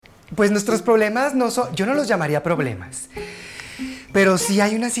Pues nuestros problemas no son, yo no los llamaría problemas, pero sí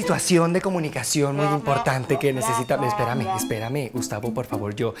hay una situación de comunicación muy importante que necesita. Espérame, Gustavo, por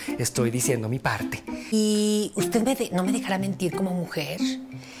favor, yo estoy diciendo mi parte. Y usted no me dejará mentir como mujer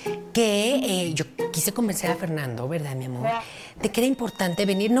que yo quise convencer a Fernando, ¿verdad, mi amor? De que era importante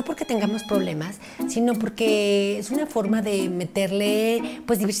venir, no porque tengamos problemas, sino porque es una forma de meterle,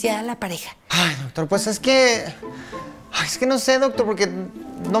 pues, diversidad a la pareja. Ay, doctor, pues es que... Ay, es que no sé, doctor, porque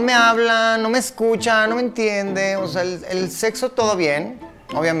no me habla, no me escucha, no me entiende. O sea, el sexo todo bien,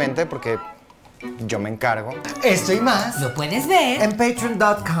 obviamente, porque yo me encargo. Esto y más. Lo puedes ver. En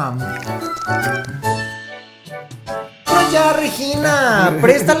patreon.com. Pero ya, Regina,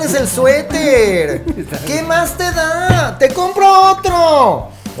 préstales el suéter. ¿Qué más te da? ¡Te compro otro!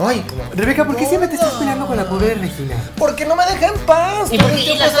 Ay, Rebeca, ¿por qué siempre te estás peleando con la pobre Regina? Porque no me deja en paz. ¿Y por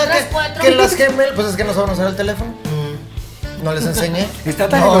qué? ¿Y las otras cuatro? Que las gemelas... Pues es que no saben usar el teléfono. No les enseñé. Está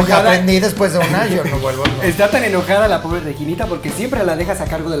tan no, enojada. Ya aprendí después de un año, no vuelvo. No. Está tan enojada la pobre Reginita porque siempre la dejas a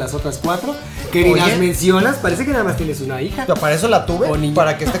cargo de las otras 4 que ni Oye. las mencionas. Parece que nada más tienes una hija. Pero para eso la tuve, O niña.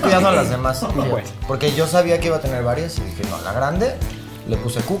 para que esté cuidando a las demás. Bueno. Porque yo sabía que iba a tener varias y dije, no, la grande le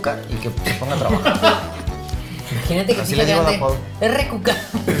puse cuca y que se ponga a trabajar. Imagínate que Así sí le la digo de grande. apodo. R cuca.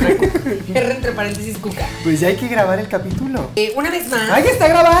 R entre paréntesis cuca. Pues ya hay que grabar el capítulo. Una vez más. ¡Ay, está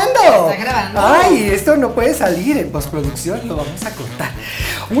grabando! Está grabando. ¡Ay, esto no puede salir en postproducción! Lo vamos a cortar.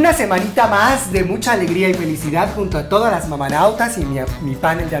 Una semanita más de mucha alegría y felicidad junto a todas las mamanautas y mi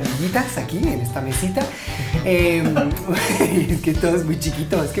panel de amiguitas aquí en esta mesita. Es que todo es muy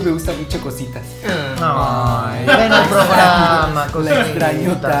chiquito, es que me gustan mucho cositas. Ay, ven al programa, La extraño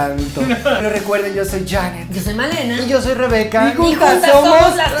cosita. tanto. Pero recuerden, yo soy Janet. Yo soy Malena. Y yo soy Rebeca. Y Y juntas juntas somos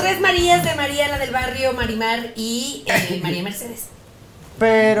somos las 3 Marías de María, la del barrio, Marimar y María Mercedes.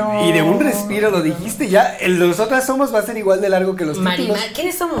 Pero... Y de un respiro lo dijiste ya. Nosotras somos va a ser igual de largo que los títulos. Marimar,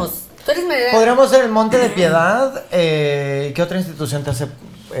 ¿quiénes somos? Tú eres María. Podríamos ser el Monte de Piedad. ¿Qué otra institución te hace...?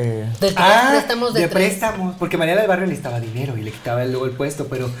 De préstamos de de tres. préstamos, porque María del Barrio necesitaba dinero y le quitaba luego el puesto,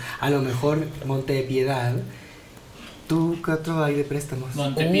 pero a lo mejor Monte de Piedad, ¿tú qué otro hay de préstamos?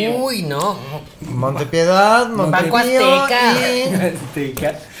 Montepío. Uy, no. Montepiedad, Banco Montepío Azteca.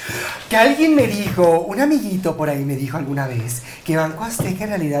 Azteca. Que alguien me dijo, un amiguito por ahí me dijo alguna vez que Banco Azteca en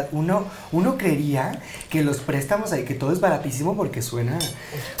realidad uno creería que los préstamos ahí, que todo es baratísimo porque suena.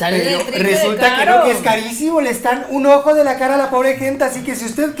 Sale Pero el triple de resulta que caro. no, que es carísimo, le están un ojo de la cara a la pobre gente, así que si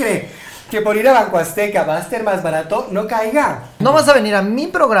usted cree que por ir a Banco Azteca va a ser más barato, no caiga. No vas a venir a mi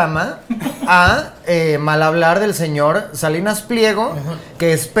programa a mal hablar del señor Salinas Pliego,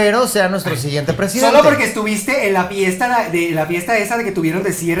 que espero sea nuestro siguiente presidente. Solo porque estuviste en la fiesta esa de que tuvieron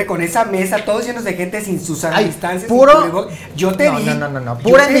de cierre con esa mesa, todos llenos de gente sin sus Ay, distancias. puro... Yo te no, vi. No. Yo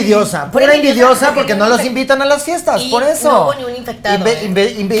Pura te vi. envidiosa. Pura Pura envidiosa envidiosa porque no los invitan a las fiestas. Y Por eso. no hubo ni un infectado, Que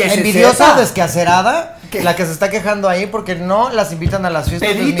se Envidiosa, sepa. desquacerada. La que se está quejando ahí porque no las invitan a las fiestas.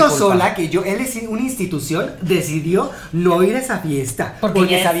 no es mi Pedrito culpa. Sola, que él es una institución, decidió no ir a esa fiesta. Porque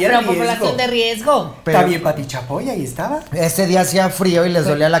ya sabía es el una población de riesgo. Pero- También Pati Chapoy, ahí estaba. Ese día hacía frío y les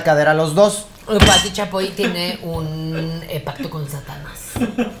dolía la cadera a los dos. Pati Chapoy tiene un pacto con Satanás.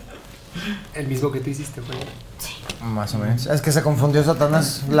 El mismo que tú hiciste, fue. Más o menos. Es que se confundió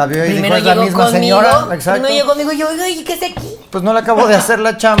Satanás. La vio y Primero dijo, es la llegó misma conmigo, señora. Exacto. primero llegó conmigo y yo, oiga, ¿y qué es aquí? Pues no le acabo de hacer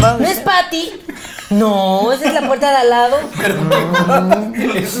la chamba. ¿No es Pati? No, esa es la puerta de al lado.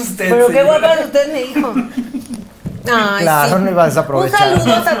 Es usted. Pero qué señora. guapa usted me dijo. Ay, Claro, sí. no iba a desaprovechar. Un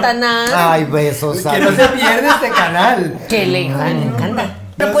saludo a Satanás. Ay, besos, Que no se pierda este canal. Que le encanta.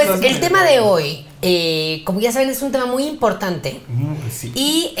 Pero pues el tema de hoy, como ya saben, es un tema muy importante. Sí.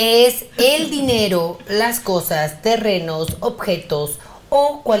 Y es el dinero, las cosas, terrenos, objetos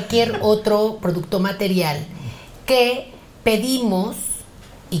o cualquier otro producto material que pedimos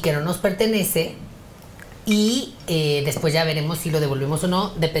y que no nos pertenece. Y después ya veremos si lo devolvemos o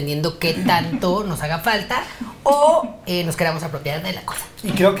no, dependiendo qué tanto nos haga falta o nos queramos apropiar de la cosa. Y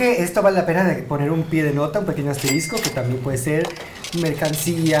creo que esto vale la pena de poner un pie de nota, un pequeño asterisco, que también puede ser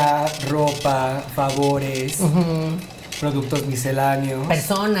mercancía, ropa, favores, productos misceláneos.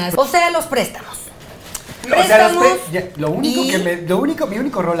 Personas, o sea, los préstamos. O sea, Préstamos mi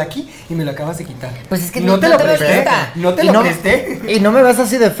único rol aquí, y me lo acabas de quitar. Pues es que no no te te lo lo presté. presta. No te Y lo no- presté. Y no me ves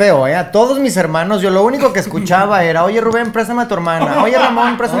así de feo, ¿eh? A todos mis hermanos, yo lo único que escuchaba era, oye Rubén, préstame a tu hermana. Oye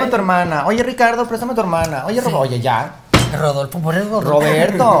Ramón, préstame a tu hermana. Oye Ricardo, préstame a tu hermana. Oye oye ya. Rodolfo, por el Rodolfo.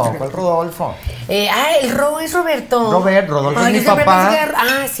 Roberto, ¿cuál Rodolfo? Es Roberto. Rodolfo Ay, es mi yo siempre papá.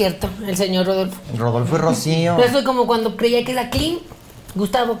 pensé que es cierto, el señor Rodolfo. Rodolfo y Rocío. Yo soy como cuando creía que era Clean.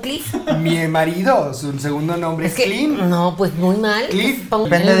 Gustavo Cliff. Mi marido, su segundo nombre es Klim. No, pues muy mal. Cliff.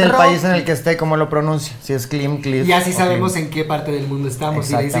 Depende del país en el que esté, cómo lo pronuncia. Si es Cliff. Y así o sabemos Klim. en qué parte del mundo estamos.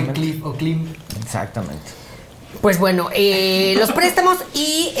 Si le dicen Exactamente. Cliff o Klim. Exactamente. Pues bueno, los préstamos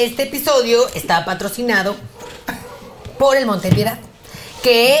y este episodio está patrocinado por el Montepiedad.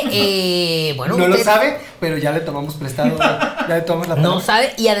 Que, bueno, No lo usted sabe, pero ya le tomamos prestado. Ya le tomamos la no palabra.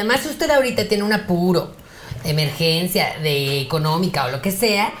 sabe. Y además, si usted ahorita tiene un apuro de emergencia, de económica o lo que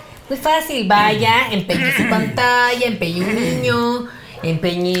sea, pues fácil, vaya, empeñe su pantalla, empeñe un niño,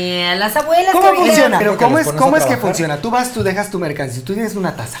 empeñe a las abuelas. ¿Cómo que ahorita- funciona? Pero Porque ¿cómo les es, pones cómo a es que trabajar. funciona? Tú dejas tu mercancía. Tú tienes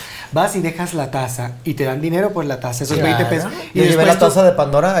una taza. Vas y dejas la taza y te dan dinero por la taza, esos 20 pesos. Y yo llevé después la tú- taza de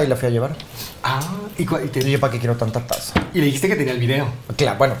Pandora y la fui a llevar. Ah, y Y yo, ¿para qué quiero tanta taza? y le dijiste que tenía el video.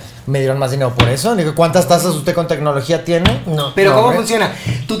 Claro, bueno, me dieron más dinero por eso. Digo, ¿cuántas tazas usted con tecnología tiene? No. Pero No, ¿cómo hombre. funciona?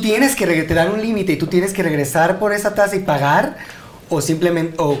 Tú tienes que te dan un límite y tú tienes que regresar por esa taza y pagar o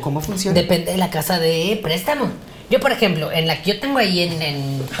simplemente o ¿cómo funciona? Depende de la casa de préstamo. Yo, por ejemplo, en la que yo tengo ahí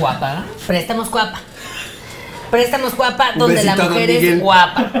en Cuapa, Préstamos Cuapa. Préstamos Cuapa, Un donde la besito a don mujer Miguel. es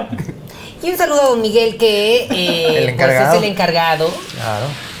guapa. Y un saludo a don Miguel, que El pues encargado. es el encargado. Claro.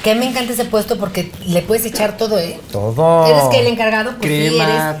 Que me encanta ese puesto porque le puedes echar todo, ¿eh? Todo. Eres que el encargado, pues sí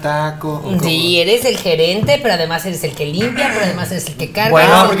Crema, eres. taco. o Sí, eres el gerente, pero además eres el que limpia, pero además eres el que carga. Bueno,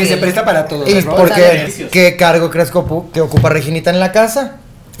 eres Ah, el porque que- se presta para todo. ¿Y ¿no? por Sabe. qué cargo crees que ocupa Reginita en la casa?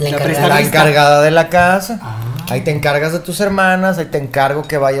 La La encargada. presta- La lista. encargada de la casa. Ah. Ahí te encargas de tus hermanas, ahí te encargo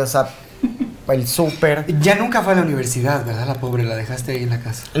que vayas a el súper. Ya nunca fue a la universidad, ¿verdad? La pobre, la dejaste ahí en la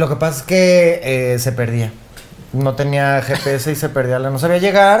casa. Lo que pasa es que se perdía. No tenía GPS y se perdía. No sabía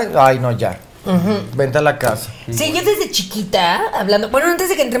llegar. Ay, no, ya. Vente a la casa. Sí, yo desde chiquita, hablando. Bueno, antes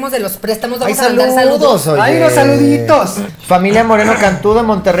de que entremos de los préstamos, Ay, vamos a mandar saludos. oye. ¡Ay, unos saluditos! Familia Moreno Cantú de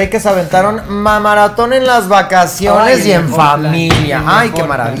Monterrey que se aventaron maratón en las vacaciones Ay, y el en mejor plan, familia. el Ay, mejor qué plan.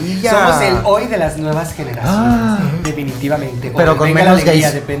 maravilla. Somos el hoy de las nuevas generaciones. Definitivamente. O Pero con venga menos la alegría,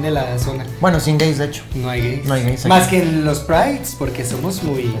 gays. depende de la zona. Bueno, sin gays, de hecho. No hay gays. No hay gays aquí. Más que en los prides, porque somos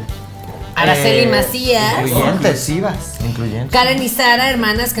muy Araceli Macías, incluyentes. inclusivas. Incluyentes. Karen y Sara,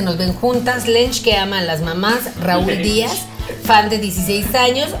 hermanas que nos ven juntas, Lench que ama a las mamás, Raúl Díaz, fan de 16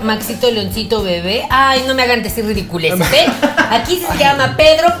 años, Maxito Leoncito Bebé. Ay, no me hagan decir ridiculeces, ¿eh? Aquí se llama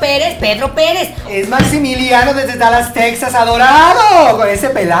Pedro Pérez. Es Maximiliano desde Dallas, Texas, adorado. Con ese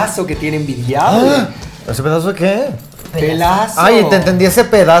pelazo que tiene envidiable. Ah, ¿ese pedazo qué? Pelazo. Ay, te entendí ese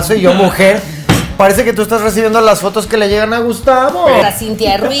pedazo y yo, mujer. Parece que tú estás recibiendo las fotos que le llegan a Gustavo. Para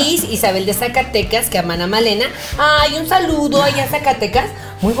Cintia Ruiz, Isabel de Zacatecas, que aman a Malena. Ay, un saludo allá a Zacatecas.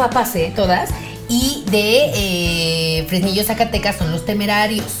 Muy guapas, todas. Y de Fresnillo, Zacatecas, son los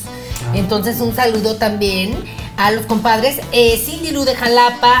Temerarios. Entonces, un saludo también a los compadres Cindy Lu de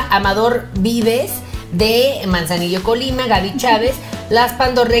Jalapa, Amador Vives de Manzanillo, Colima, Gaby Chávez, las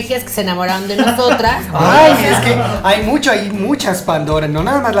Pandorregias que se enamoraron de nosotras. Ay, es que hay muchas Pandoras, no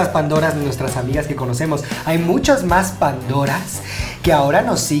nada más las Pandoras de nuestras amigas que conocemos, hay muchas más Pandoras que ahora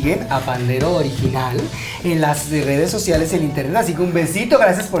nos siguen a Pandero Original en las redes sociales, en internet, así que un besito,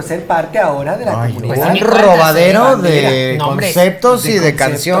 gracias por ser parte ahora de la Ay, comunidad. Pues un sí, cuántas, robadero bandera. de Nombres. conceptos y De de conceptos,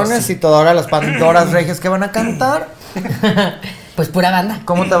 canciones sí. y todo. Ahora las Pandoras Regias que van a cantar. Pues pura banda.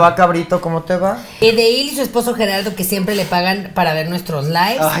 ¿Cómo te va, cabrito? ¿Cómo te va? Edeil y su esposo Gerardo, que siempre le pagan para ver nuestros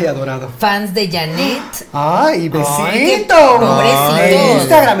lives. Ay, adorado. Fans de Janet. Ay, besito. Ay, qué pobrecitos. De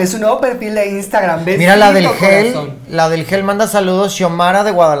Instagram, es su nuevo perfil de Instagram. Besito, Mira la del gel. corazón. La del gel manda saludos. Xiomara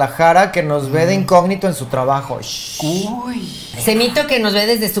de Guadalajara que nos ve de incógnito en su trabajo. Shh. Uy. Semito, que nos ve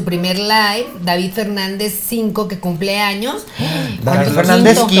desde su primer live. David Fernández 5, que cumple años. David Ay,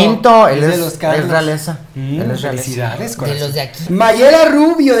 Fernández quinto. Quinto. Es Él de es, los Carlos. es realeza. Él es realeza. Felicidades, De corazón. los de aquí. Mayela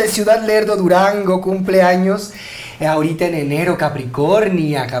Rubio de Ciudad Lerdo, Durango, cumpleaños ahorita en enero.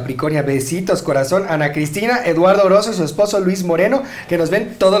 Capricornia, besitos, corazón. Ana Cristina, Eduardo Orozo y su esposo Luis Moreno, que nos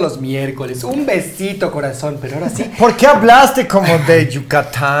ven todos los miércoles. Un besito, corazón, pero ahora sí. ¿Por qué hablaste como de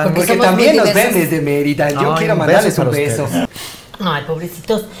Yucatán? Porque Porque somos también muy nos ven diversos. desde Mérida. Yo Ay, quiero un mandarles beso un para beso. ustedes. Ay,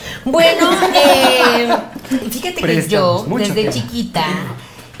 pobrecitos. Bueno, fíjate que Préstamos, yo, mucho desde tema. chiquita,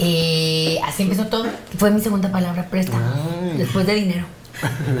 así empezó todo. Fue mi segunda palabra, préstamo. Después de dinero.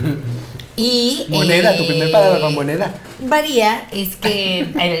 Y Moneda, tu primer palabra con moneda. varía, es que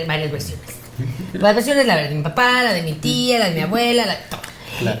hay varias versiones. Las versiones, la de mi papá, la de mi tía, la de mi abuela, la de todo.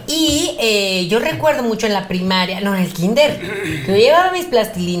 Claro. Y yo recuerdo mucho en la primaria, no, en el kinder, que yo llevaba mis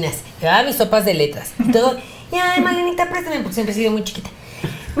plastilinas, llevaba mis sopas de letras y todo. Y ay, Malenita, préstame, porque siempre he sido muy chiquita.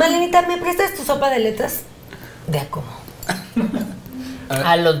 Malenita, ¿me prestas tu sopa de letras? De a cómo.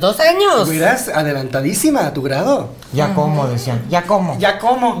 A los 2 años. Hubieras adelantadísima a tu grado. Ya como, decían. Ya como. Ya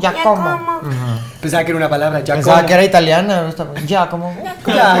como. Ya como. Pensaba que era una palabra, ya Pensaba como. que era italiana. Ya como.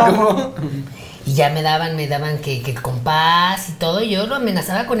 Ya como. Y ya me daban que el compás y todo. Y yo lo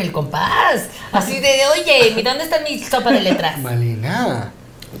amenazaba con el compás. Así de, oye, mira, ¿dónde está mi sopa de letras? Malena.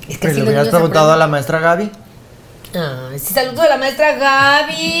 Es Pero así le los hubieras niños preguntado a la aprenden. maestra Gaby. Ay, sí, saludo a la maestra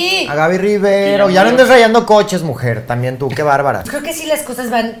Gaby. A Gaby Rivero. Ya no andes rayando coches, mujer. También tú, qué bárbara. Creo que sí las cosas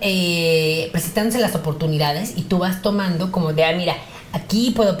van presentándose las oportunidades y tú vas tomando como de, mira,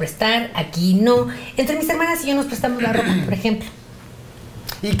 aquí puedo prestar, aquí no. Entre mis hermanas y yo nos prestamos la ropa, por ejemplo.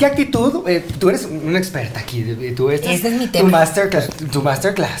 ¿Y qué actitud? Tú eres una experta aquí. Ese es mi tema. Tu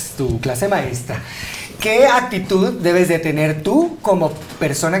masterclass, tu clase maestra. ¿Qué actitud debes de tener tú como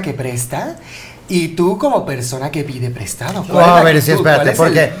persona que presta y tú como persona que pide prestado? No, a ver, sí, espérate,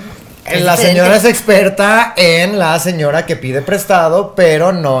 porque la señora es experta en la señora que pide prestado,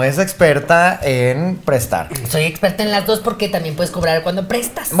 pero no es experta en prestar. Soy experta en las dos porque también puedes cobrar cuando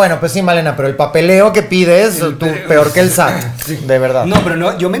prestas. Bueno, pues sí, Malena, pero el papeleo que pides, tú peor que el SAT, de verdad. No, pero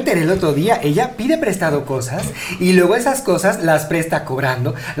no, yo me enteré el otro día. Ella pide prestado cosas y luego esas cosas las presta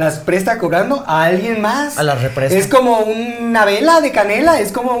cobrando a alguien más. A las represa. Es como una vela de canela,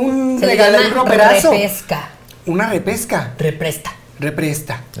 es como un Se le regalo, llama un roperazo. repesca. Una repesca. Represta.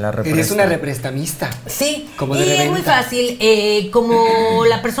 Represta. La represta. Eres una represtamista. Sí, Como y de es reventa. muy fácil. Como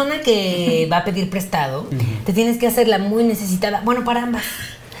la persona que va a pedir prestado, te tienes que hacerla muy necesitada. Bueno, para ambas.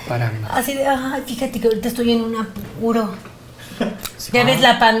 Para mí. Así de, ay, fíjate que ahorita estoy en un apuro. Ya ves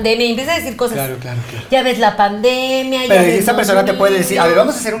la pandemia, y empieza a decir cosas. Claro. Ya ves la pandemia. Pero ya ves esa los persona te puede decir, a ver, niños.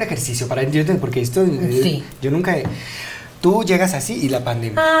 vamos a hacer un ejercicio para entender, porque esto, Sí. yo nunca he... Tú llegas así y la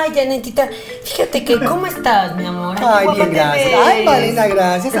pandemia. Ay, Janetita, fíjate que, ¿cómo estás, mi amor? Ay, qué guapa bien, te gracias. ves. Ay, Malena,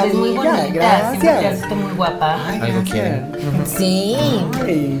 gracias, Te ves muy amiga, bonita, gracias. siempre te has visto muy guapa. Ay, Algo gracias. quieren. Sí.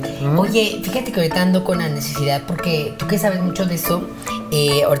 Ay. Oye, fíjate que ahorita ando con la necesidad, porque tú que sabes mucho de eso,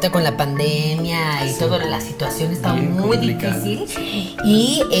 ahorita con la pandemia y toda la situación está Bien muy complicada. difícil.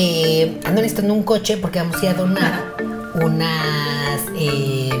 Y ando necesitando un coche porque vamos a ir a donar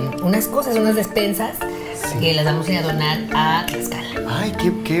unas cosas, unas despensas, Sí. que las vamos a ir a donar a Tlaxcala. Ay,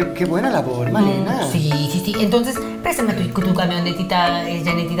 qué buena labor, Malena. Sí. Entonces, préstame tu camionetita,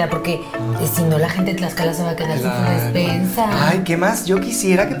 Janetita, porque si no la gente de Tlaxcala se va a quedar sin su Claro. despensa. Ay, ¿qué más? Yo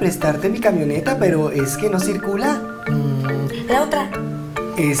quisiera que prestarte mi camioneta, pero es que no circula. La otra.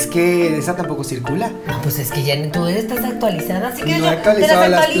 Es que esa tampoco circula. No, pues es que ya tú estás actualizada, así que No yo he actualizado te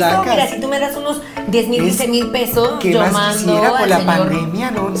las las actualizo. placas. Mira, si tú me das unos 10,000, Es- 15,000 pesos, ¿Qué yo más mando quisiera por al la señor.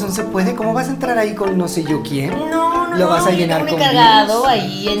 pandemia? No se puede. ¿Cómo vas a entrar ahí con no sé yo quién? No, Lo vas a yo llenar tengo un con encargado virus.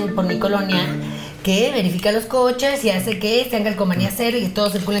 ahí por mi colonia que verifica los coches y hace que tenga calcomanía cero y que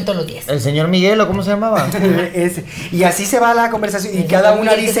todos circulen todos los días. El señor Miguel, ¿o cómo se llamaba? Ese. Y así se va la conversación. Y El cada señor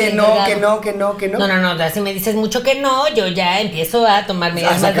una Miguel, que es dice el no, que encargado. no, que no, que no. No, si me dices mucho que no, yo ya empiezo a tomar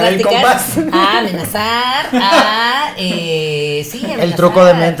medidas A más sacar el drásticas, compás. a amenazar, amenazar. El truco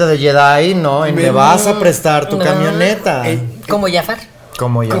de mente de Jedi, ¿no? En me vas a prestar tu No. camioneta. Como Jafar.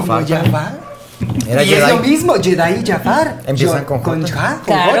 Como Como Jafar. Jafar. Era Y es lo Jedi. mismo, Jedi y Jafar. Empiezan con J. J, con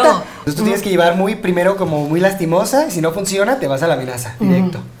Claro. J. Entonces tú tienes que llevar primero como muy lastimosa, y si no funciona, te vas a la amenaza,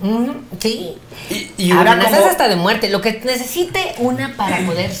 directo. Sí. Y una Amenazas como... hasta de muerte. Lo que necesite una para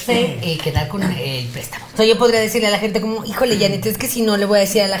poderse quedar con el préstamo. O sea, yo podría decirle a la gente como, híjole, Janet, es que si no le voy a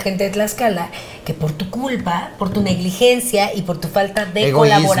decir a la gente de Tlaxcala que por tu culpa, por tu negligencia y por tu falta de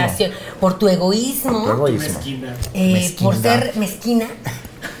Egoísmo. colaboración, por tu egoísmo, Tu egoísmo. por Mezquindad. ser mezquina,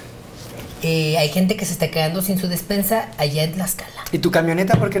 hay gente que se está quedando sin su despensa allá en Tlaxcala. ¿Y tu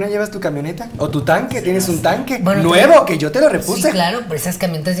camioneta? ¿Por qué no llevas tu camioneta? ¿O tu tanque? ¿Tienes un tanque? Bueno, nuevo, que yo te lo repuse. Sí, claro, pero esas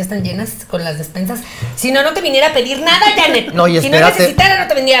camionetas ya están llenas con las despensas. Si no, no te viniera a pedir nada, Janet. No, y si no espérate. necesitara, no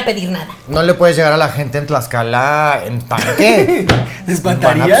te viniera a pedir nada. No le puedes llegar a la gente en Tlaxcala en tanque. ¿Se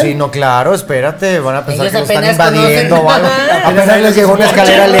espantarían? Sí, no, claro, espérate. Van a pensar Ellos que lo están apenas invadiendo. conocen. o algo. Apenas les llegó una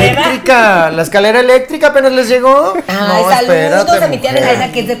escalera Nueva. eléctrica. La escalera eléctrica apenas les llegó. Ay, No, saludos espérate, a mi tía mujer.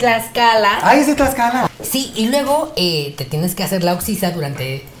 Adelaida, que es de Tlaxcala. ¡Ay, es de Tlaxcala! Sí, y luego te tienes que hacer la oxisa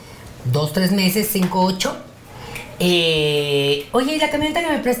durante 2, 3 meses, 5, 8. Oye, ¿y la camioneta que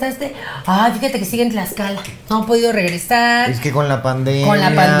me prestaste? Ay, fíjate que sigue en Tlaxcala. No he podido regresar. Es que con la pandemia. Con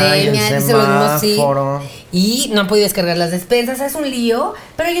la pandemia, y el dice lo mismo, sí. semáforo. Y no han podido descargar las despensas, es un lío,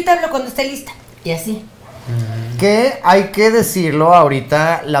 pero yo te hablo cuando esté lista. Y así. Que hay que decirlo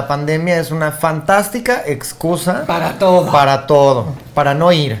ahorita, la pandemia es una fantástica excusa Para todo. para todo, para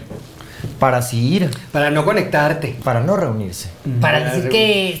no ir, para sí ir, Para no conectarte. para no reunirse, Para decir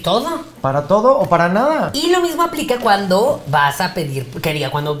que todo. para todo o para nada. Y lo mismo aplica cuando vas a pedir,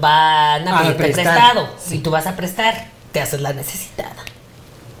 cuando van a Ah, pedirte prestar. prestado. Si tú vas a prestar, te haces la necesitada.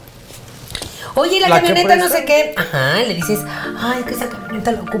 Oye, la ¿La que camioneta no sé prestan? qué. Ajá, le dices, ay, que esa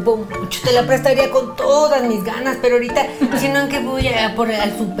camioneta la ocupo mucho, te la prestaría con todas mis ganas, pero ahorita, si no, ¿en qué voy a por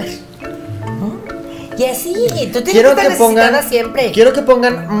al súper? ¿Mm? Y así, tú tienes que estar necesitada siempre. Quiero que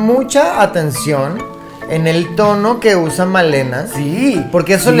pongan mucha atención en el tono que usa Malena. Sí.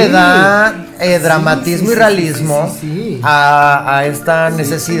 Porque eso Sí. le da Sí, dramatismo sí, y realismo sí, sí, sí. a esta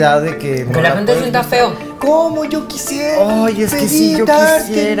necesidad de que... Que la gente sienta feo. ¿Cómo yo quisiera? Ay, es que sí, yo darte-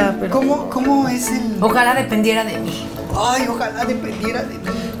 quisiera, pero- ¿Cómo es el...? Ojalá dependiera de mí. Ay, ojalá dependiera de mí.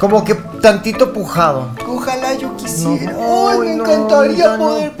 Como que tantito pujado. Ojalá yo quisiera. No, Ay, me no, encantaría ya no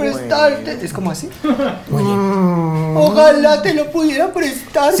poder puedo. prestarte. ¿Es como así? Muy bien. Ojalá te lo pudiera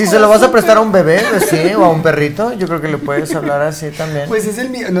prestar. Si se lo vas a prestar a un bebé, pues sí, o a un perrito, yo creo que le puedes hablar así también. Pues es el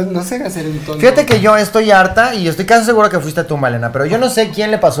mío. No sé hacer un tono. Fíjate que yo estoy harta y estoy casi segura que fuiste tú, Malena, pero yo no sé quién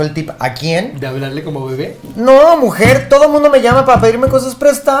le pasó el tip a quién. ¿De hablarle como bebé? No, mujer, todo el mundo me llama para pedirme cosas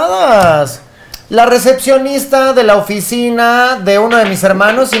prestadas. La recepcionista de la oficina de uno de mis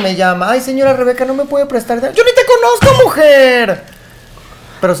hermanos y me llama, ay, señora Rebeca, ¿no me puede prestar? Yo ni te conozco, mujer.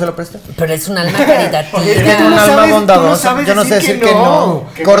 Pero se lo presté. Pero es un alma caritativa. Es que Tengo tú un no alma sabes- tú no bondadosa. sabes Yo no sé decir decir que que no.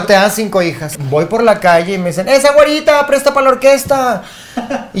 no. Corte a 5 hijas. Voy por la calle y me dicen, esa güerita presta para la orquesta.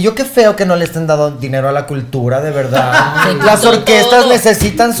 Y yo qué feo que no le estén dando dinero a la cultura, de verdad. Sí, Las todo, orquestas todo.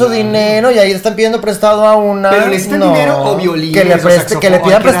 necesitan su dinero y ahí están pidiendo prestado a una. Pero necesitan dinero o violines Que le, o preste, que le saxofón,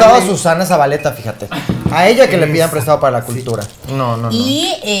 pidan hay que prestado a darle- Susana Zabaleta, fíjate. A ella que le pidan prestado para la cultura. No.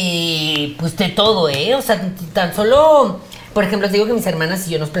 Y pues de todo, ¿eh? O sea, tan solo, por ejemplo, te digo que mis hermanas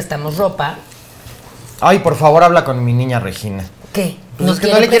y yo nos prestamos ropa. Ay, por favor, habla con mi niña Regina. ¿Qué? Pues es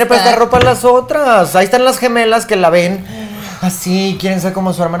que no le quiere prestar ropa a las otras. Ahí están las gemelas que la ven así, quieren ser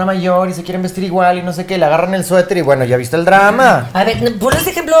como su hermana mayor y se quieren vestir igual y no sé qué, le agarran el suéter y bueno, ya viste el drama. A ver, ponles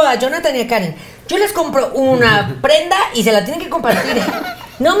ejemplo a Jonathan y a Karen. Yo les compro una prenda y se la tienen que compartir.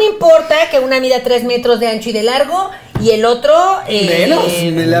 No me importa que una mida 3 metros de ancho y de largo y el otro... Menos,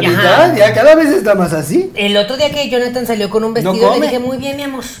 de la ajá. mitad. Ya cada vez está más así. El otro día que Jonathan salió con un vestido, come. le dije, muy bien, mi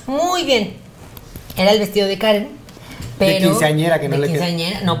amor, muy bien. Era el vestido de Karen. Pero quinceañera, que no de le queda.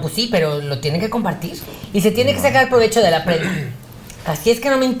 quinceañera. No, pues sí, pero lo tienen que compartir. Y se tiene que sacar provecho de la prenda. Así es que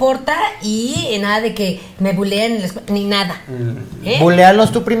no me importa y nada de que me bulean en la escuela, ni nada. ¿Eh?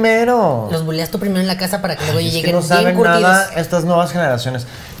 Bulealos tú primero. Los buleas tú primero en la casa para que luego Es que lleguen no bien saben curtidos. nada estas nuevas generaciones.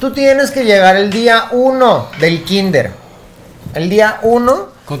 Tú tienes que llegar el día 1 del kinder. El día 1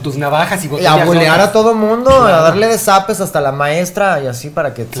 Con tus navajas y y botellas a bulear rotas. a todo mundo, Claro. a darle de zapes hasta la maestra y así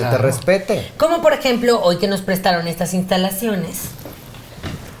para que se te Claro. respete. Como por ejemplo, hoy que nos prestaron estas instalaciones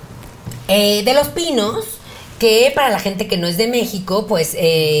de Los Pinos, que para la gente que no es de México, pues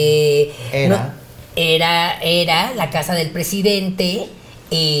era la casa del presidente.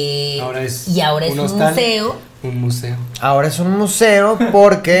 Ahora es y ahora es un hostal. museo. Un museo. Ahora es un museo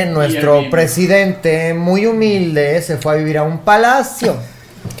porque nuestro presidente, muy humilde, se fue a vivir a un palacio,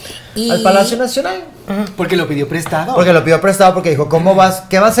 Y al Palacio Nacional. Porque lo pidió prestado. Porque lo pidió prestado porque dijo,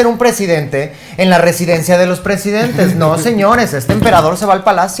 ¿qué va a hacer un presidente en la residencia de los presidentes? No, señores, este emperador se va al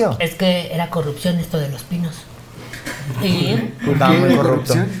palacio. es que era corrupción esto de Los Pinos. Y ¿Por Está qué? muy ¿De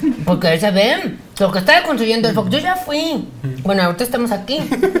corrupto. corrupción? porque se ven lo que estaba construyendo el Fox. Yo ya fui. Bueno, ahorita estamos aquí.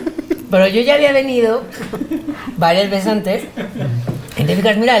 Pero yo ya había venido varias veces antes. Y te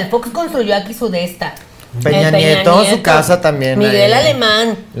fijas, mira, el Fox construyó aquí su de esta. Peña El Nieto, su casa también. Miguel ahí.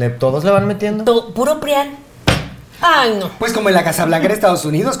 Alemán. Todos le van metiendo. Puro Prián. Ay, no. Pues como en la Casa Blanca de Estados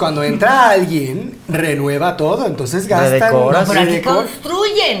Unidos, cuando entra alguien, renueva todo, entonces gastan. Redecora, no, Por aquí redecora,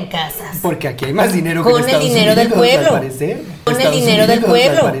 construyen casas. porque aquí hay más dinero que Con en el Estados dinero del Unidos, pueblo. al parecer. Con el Estados dinero del Unidos,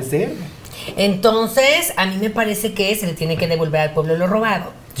 pueblo. al parecer. Entonces, a mí me parece que se le tiene que devolver al pueblo lo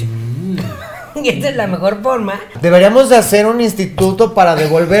robado. Y esa es la mejor forma. Deberíamos de hacer un instituto para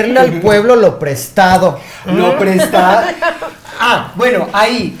devolverle al pueblo lo prestado. Lo presta. Ah, bueno,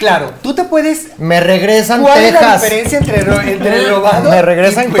 ahí, claro. Tú te puedes. Me regresan ¿Cuál es la Texas. diferencia entre robado? Me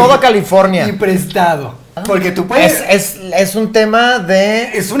regresan y todo a California. Y prestado. Porque tú puedes. Es un tema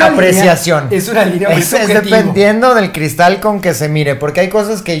de Es una apreciación. línea, es una línea, Es es objetivo. dependiendo del cristal con que se mire. Porque hay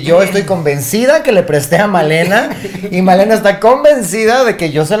cosas que yo estoy convencida que le presté a Malena. Y Malena está convencida de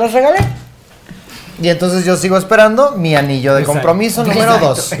que yo se las regalé. Y entonces yo sigo esperando mi anillo de Exacto. compromiso número Exacto.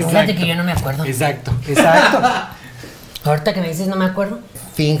 2. Fíjate que yo no me acuerdo. Exacto, exacto. Ahorita que me dices no me acuerdo.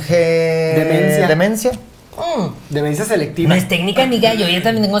 Finge Demencia. Mm. Demencia selectiva. No es técnica, amiga. Yo ya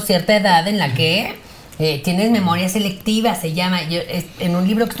también tengo cierta edad en la que tienes memoria selectiva, se llama. En un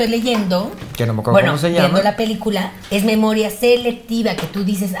libro que estoy leyendo, Que no me acuerdo bueno, cómo se viendo llama. la película, es memoria selectiva, que tú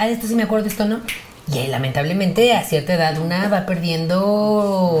dices, esto sí me acuerdo, esto no. Y lamentablemente a cierta edad una va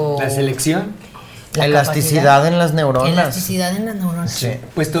perdiendo... La selección. la elasticidad capacidad. en las neuronas. Elasticidad en las neuronas. Sí.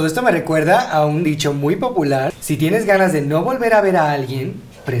 Pues todo esto me recuerda a un dicho muy popular. Si tienes ganas de no volver a ver a alguien,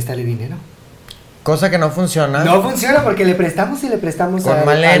 préstale dinero. Cosa que no funciona. No funciona porque le prestamos y le prestamos Con a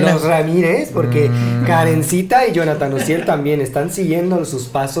Malena. los Ramírez, porque Karencita y Jonathan Ociel también están siguiendo sus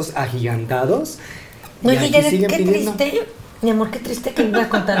pasos agigantados. y Oye, aquí Jared, siguen qué pidiendo. triste, mi amor, qué triste que vivas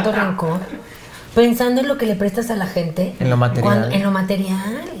con tanto rencor. Pensando en lo que le prestas a la gente. En lo material. En lo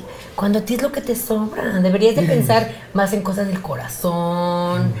material. Cuando a ti es lo que te sobra. Deberías de pensar más en cosas del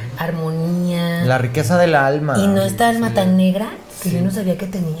corazón, armonía. La riqueza del alma. Y no esta alma tan negra que yo no sabía que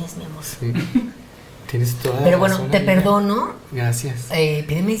tenías, mi amor. Sí. Tienes toda la Pero bueno, razón, te amiga. perdono. Gracias.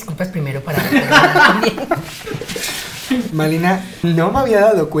 Pídeme disculpas primero para perdonar también. Malina, no me había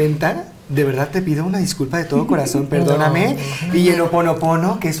dado cuenta. De verdad te pido una disculpa de todo corazón, perdóname. Y el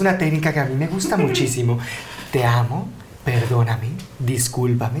oponopono, que es una técnica que a mí me gusta muchísimo. Te amo, perdóname,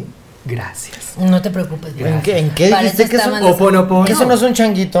 discúlpame, gracias. No te preocupes. ¿En qué Para dijiste eso que eso? estaban los- Oponopono. ¿Que eso no es un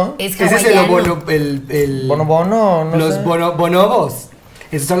changuito? Es Ese es el hawaiano. el Bonobono, no los sé. bonobos.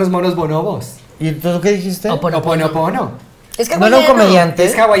 Esos son los monos bonobos. ¿Y tú qué dijiste? Oponopono. Es que ¿No era un comediante?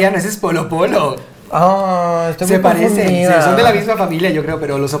 Es hawaiano, ese es Polo Polo. Ah, estoy Se muy parecen, confundida. son de la misma familia, yo creo,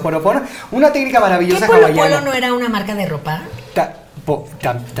 pero los oponopono, una técnica ¿Qué maravillosa Polo hawaiana. Polo no era una marca de ropa?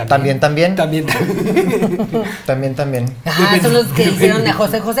 También. También. También. Ajá, son los que hicieron a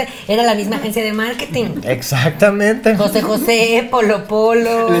José José. Era la misma agencia de marketing. Exactamente. José José, Polo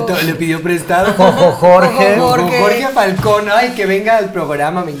Polo. Le pidió prestado. Jojo Jorge. Jorge. Falcón, ay, que venga al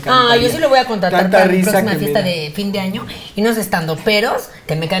programa, me encanta. Ah, yo sí lo voy a contratar Tanta para mi risa próxima que me fiesta da. de fin de año. Y unos estandoperos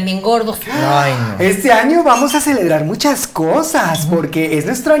que me caen bien gordos. Ay, no. Este año vamos a celebrar muchas cosas porque es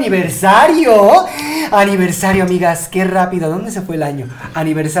nuestro aniversario. Aniversario, amigas, qué rápido. ¿Dónde se fue el año?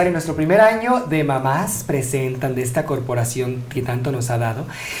 Aniversario, nuestro primer año de Mamás Presentan, de esta corporación que tanto nos ha dado.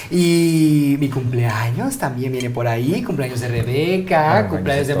 Y mi cumpleaños también viene por ahí. Cumpleaños de Rebeca, Bueno,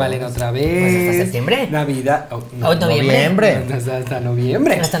 cumpleaños de todos. Malena otra vez. Pues hasta septiembre. Navidad. Oh, noviembre. Hasta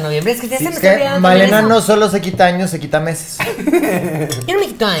noviembre. Hasta noviembre. Es que ya Sí, se me Es está que olvidando Malena también no eso. solo se quita años, se quita meses. Yo no me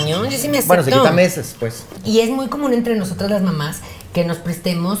quito años, yo sí me acepto. Bueno, se quita meses, pues. Y es muy común entre nosotras las mamás que nos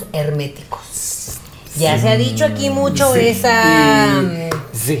prestemos herméticos. Ya se ha dicho aquí mucho Sí. esa...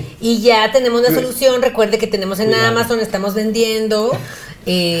 Sí. Y ya tenemos una solución. Recuerde que tenemos en Cuidado. Amazon, estamos vendiendo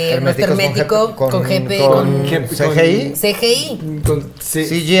nuestro hermético con con GP, con con CGI. CGI. Con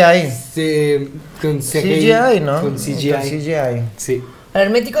CGI. con CGI, ¿no? Con CGI. Con CGI. Sí.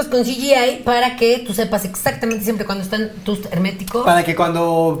 Herméticos con CGI para que tú sepas exactamente siempre cuando están tus herméticos. Para que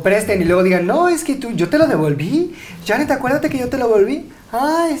cuando presten y luego digan, no, es que yo te lo devolví. Janet, acuérdate que yo te lo devolví.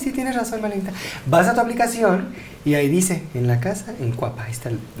 Ay, sí, tienes razón, Malinita. Vas a tu aplicación y ahí dice, en la casa, en Cuapa, ahí está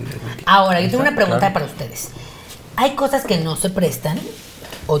el hermético. Ahora, yo tengo una pregunta Claro. para ustedes. ¿Hay cosas que no se prestan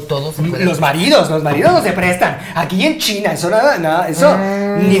o todos se pueden? Los maridos no se prestan. Aquí en China, eso nada, eso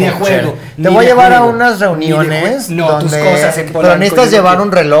ni de juego. Te voy a llevar a unas reuniones No, tus donde- cosas en pero Polanco, necesitas yo llevar no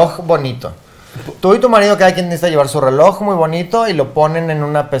un reloj bonito. Tú y tu marido, cada quien necesita llevar su reloj muy bonito y lo ponen en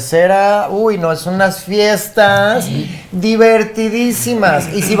una pecera. Uy, no, es unas fiestas divertidísimas.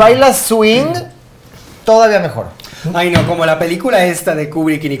 Y si bailas swing, todavía mejor. Ay, no, como la película esta de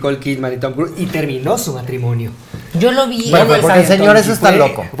Kubrick y Nicole Kidman y Tom Cruise, y terminó su matrimonio. Yo lo vi. Bueno, Todo porque el esa- señor ese entonces, está fue-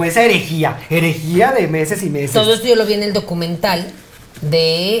 loco. Fue esa herejía de meses y meses. Todo esto yo lo vi en el documental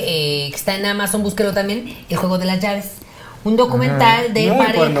de que está en Amazon, búsquelo también, El Juego de las Llaves. Un documental de Muy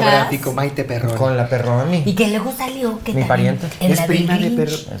parejas. pornográfico, Maite Perroni. Con la Perroni. Y que luego salió que Mi también pariente. en Es la prima de Grinch,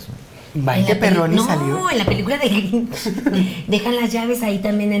 Perroni. Eso. Maite en la peli- Perroni no, salió. en la película de Grinch dejan las llaves ahí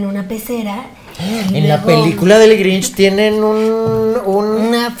también en una pecera. y En la luego película del Grinch tienen un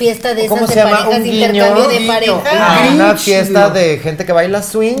una fiesta de ¿cómo esas se de llama? parejas, Un de guiño, intercambio de guiño, pareja. una Grinch, fiesta no. de gente que baila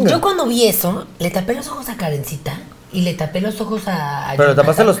swing. Yo cuando vi eso, le tapé los ojos a Karencita y le tapé los ojos a ¿Pero Jonathan.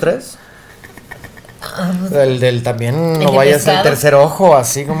 tapaste los tres? El del también no de vayas al pescado. tercer ojo,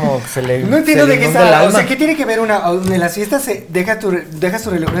 así como se le. No entiendo se le de qué inunda el está. O alma. sea, ¿qué tiene que ver en las fiestas dejas tu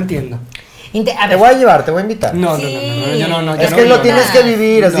reloj? No entiendo. A Te ver, voy a llevar, te voy a invitar. No, Sí. yo no. Es yo que no, lo no, tienes no. que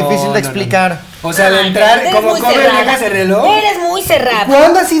vivir, es No, difícil no, de no. explicar. O sea, al ay, entrar, eres como muy come cerrada. dejas el reloj. Eres muy cerrada.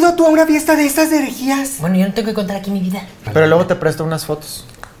 ¿Cuándo has ido tú a una fiesta de estas de herejías? Bueno, yo no tengo que contar aquí mi vida. Pero luego te presto unas fotos.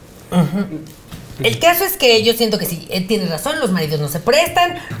 El caso es que yo siento que sí, tienes razón, los maridos no se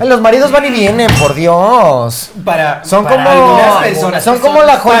prestan. Los maridos van y vienen, por Dios. Son para como algunas personas, son como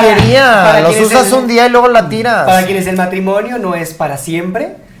la joyería. para Los quienes usas el- un día y luego la tiras. Para quienes el matrimonio no es para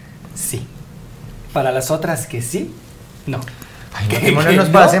siempre, sí. Para las otras que sí, no. Ay, el matrimonio no es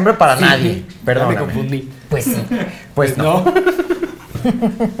para siempre para nadie. Ya Perdóname. me confundí. Pues sí. Pues no.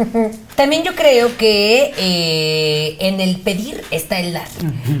 También yo creo que en el pedir está el dar.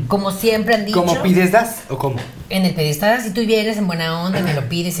 Como siempre han dicho. ¿Cómo pides, das? ¿O cómo? En el pedir está dar. Si tú vienes en buena onda, me lo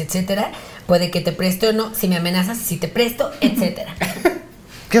pides, etcétera. Puede que te preste o no. Si me amenazas, si te presto, etcétera.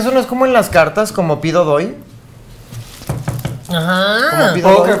 ¿Que eso no es como en las cartas, como pido, doy? Ajá. Como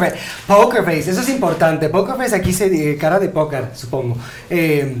pido, Poker doy. face. Poker face, eso es importante. Poker face aquí se cara de póker, supongo.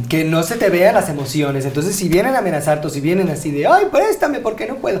 Que no se te vean las emociones. Entonces, si vienen a amenazarte o si vienen así de, ay, préstame porque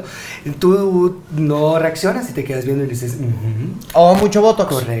no puedo, tú no reaccionas y te quedas viendo y dices, O mucho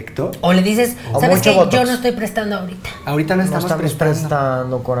botox. correcto. O le dices, O ¿sabes mucho qué? botox. Yo no estoy prestando ahorita. Ahorita no No estamos, estamos prestando.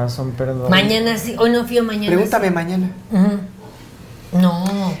 prestando, corazón, perdón. Mañana sí. Hoy no fío, mañana Pregúntame mañana. sí. Ujú.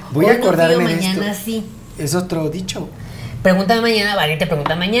 No. Voy hoy a acordarme no de fío, mañana esto. sí. Es otro dicho. Pregúntame mañana, Vale, te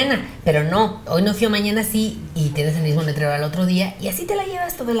pregunta mañana. Pero no, hoy no fío, mañana sí. Y tienes el mismo letrero al otro día. Y así te la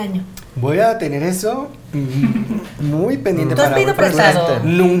llevas todo el año. Voy a tener eso muy pendiente ¿Tú has para pedido hoy, porque prestado?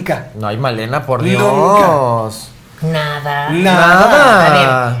 Nunca. No hay Malena, por Nunca. Dios. Nada. Nada.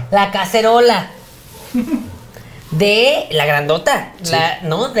 A ver, la cacerola. De la grandota. Sí.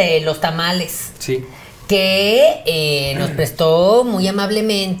 ¿No? De los tamales. Sí. Que nos prestó muy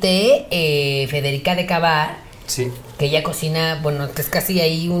amablemente Federica de Cabar. Sí. Que ella cocina, bueno, que es casi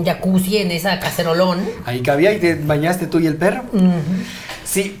ahí un jacuzzi en esa cacerolón. Ahí cabía y te bañaste tú y el perro. Ujú.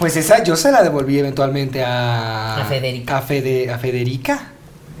 Sí, pues esa yo se la devolví eventualmente a Federica. A Federica.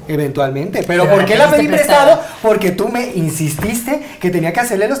 Eventualmente. Pero Pero ¿por la qué la pedí pediste prestado? prestada. Porque tú me insististe que tenía que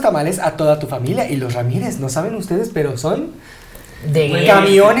hacerle los tamales a toda tu familia. Y los Ramírez, no saben ustedes, pero son De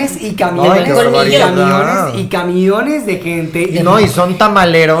camiones y camiones Ay, qué y barbaridad. camiones y camiones de gente. No, y son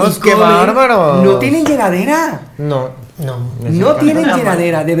tamaleros, y qué comen. bárbaros. No tienen llenadera. No. No. No tienen Tamal.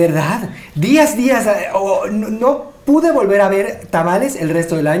 llenadera, de verdad. Días, no pude volver a ver tamales el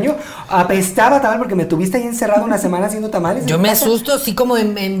resto del año. Apestaba tamal porque me tuviste ahí encerrado una semana haciendo tamales. Yo en me casa. asusto, así como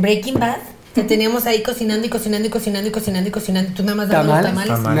en Breaking Bad, que teníamos ahí cocinando y cocinando y cocinando y cocinando y cocinando. Y tú nada más dabas los ¿Tamales?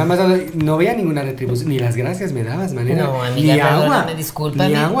 tamales. Nada más no veía ninguna retribución. Ni las gracias me dabas, manera. No, Ni amiga, agua. perdóname, discúlpame.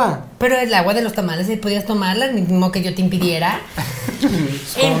 Ni agua. Pero el agua de los tamales, ¿sí podías tomarla? Ni modo que yo te impidiera.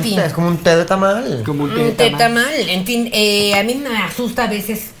 En fin. Es como un té de tamal. Como un Un té té tamal. En fin, a mí me asusta a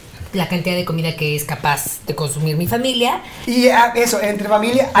veces la cantidad de comida que es capaz de consumir mi familia. Y eso, entre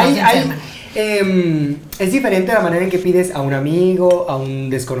familia, No hay, se enferman. es diferente la manera en que pides a un amigo, a un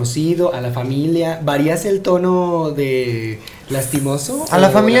desconocido, a la familia. ¿Varías el tono de lastimoso? A la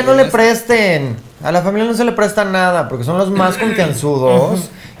o familia no le amoroso? presten. A la familia no se le presta nada, porque son los más confianzudos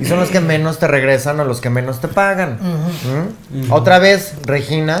y son los que menos te regresan o los que menos te pagan. Otra vez,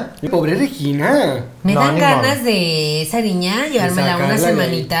 Regina. Pobre Regina. Me No, dan ni ganas modo. de esa niña llevármela sacarla una de ahí.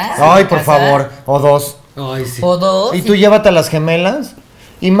 semanita. a Ay, mi por casa. favor, o dos. Ay, sí. O dos. Y tú llévate a las gemelas.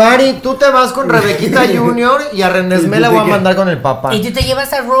 Y Mari, tú te vas con Rebequita Junior y a Renesme la voy a mandar con el papá. Y tú te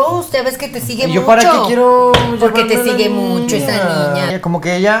llevas a Rose, ya ves que te sigue ¿Y mucho. yo para qué quiero Porque te llevarme a la sigue mucho esa niña. Como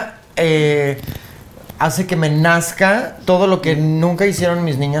que ella hace que me nazca todo lo que nunca hicieron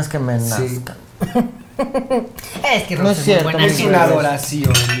mis niñas que me nazcan. Es que Rose No es es muy cierto, buena no Es es niña. una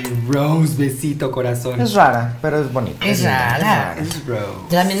adoración, mi Rose, besito, corazón. Es rara, pero es bonita. Es rara. Es Rose.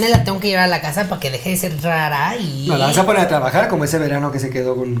 Yo también me la tengo que llevar a la casa para que deje de ser rara y... No, la vas a poner a trabajar como ese verano que se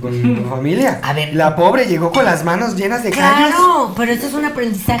quedó con tu familia. A ver. La pobre llegó con las manos llenas de callos. Claro, pero esto es un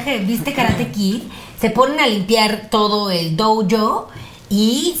aprendizaje. ¿Viste Karate Kid? Se ponen a limpiar todo el dojo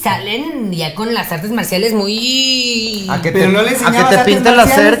y salen ya con las artes marciales muy... A que Pero te, no le a que enseñabas te artes pinten la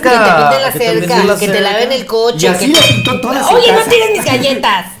marciales, cerca. Que te pinten la a que te cerca, pinten la que te cerca. laven el coche. Y así que le te- pintó toda su Oye, no casa. tires mis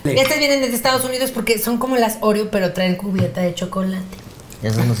galletas. Sí. Estas vienen desde Estados Unidos porque son como las Oreo, pero traen cubierta de chocolate.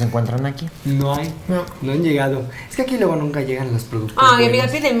 Esos no se encuentran aquí. No hay. No. No han llegado. Es que aquí luego nunca llegan los productos. Ay, amiga,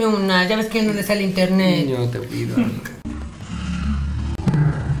 buenos. pídeme una. Ya ves que no le sale internet. Yo te pido.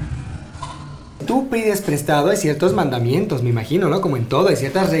 Tú pides prestado, hay ciertos mandamientos, me imagino, ¿no? Como en todo, hay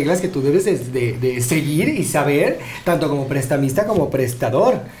ciertas reglas que tú debes de seguir y saber, tanto como prestamista como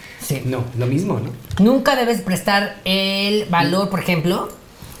prestador. Sí. No, lo mismo, ¿no? Nunca debes prestar el valor, por ejemplo,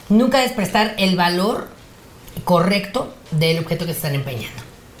 nunca debes prestar el valor correcto del objeto que se están empeñando.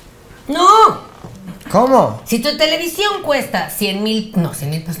 ¡No! ¿Cómo? Si tu televisión cuesta 100,000, no,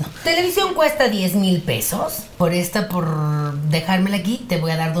 100,000 pesos no. Televisión cuesta 10,000 pesos, por dejármela aquí, te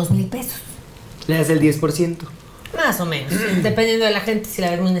voy a dar 2,000 pesos. Le das el 10%. Más o menos, dependiendo de la gente, si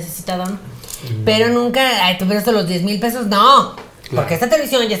la ves muy necesitada o no. Pero nunca, ay, tú prestas los 10,000 pesos, no. Porque esta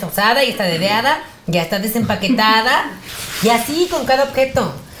televisión ya está usada, ya está dedeada, ya está desempaquetada. Y así con cada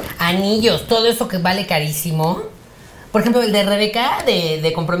objeto. Anillos, todo eso que vale carísimo. Por ejemplo, el de Rebeca,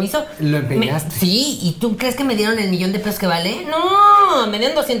 de compromiso. Lo empeñaste. Sí, ¿y tú crees que me dieron el $1,000,000 que vale? No, me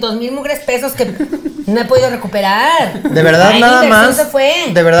dieron 200,000 mugres pesos que no he podido recuperar. De verdad, Ahí nada la inversión más. se fue.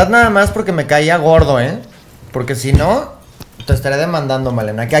 De verdad, nada más porque me caía gordo, ¿eh? Porque si no, te estaré demandando,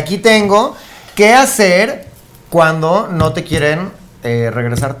 Malena. Que aquí tengo qué hacer cuando no te quieren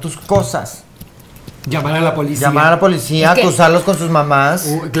regresar tus cosas. Llamar a la policía. Llamar a la policía, Es que- acusarlos con sus mamás.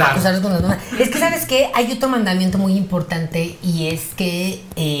 Claro. Acusarlos con las mamás. Es que, ¿sabes qué? Hay otro mandamiento muy importante y es que...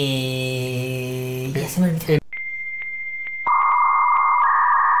 ya se me olvidó.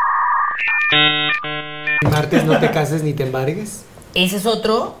 Martes no te cases ni te embargues. Ese es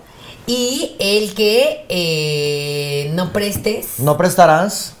otro. Y el que no prestes... ¿No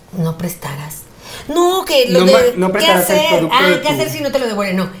prestarás? No prestarás. No, que lo No de... no ¿qué prestarás el hacer? producto de ¿Qué tu- hacer si no te lo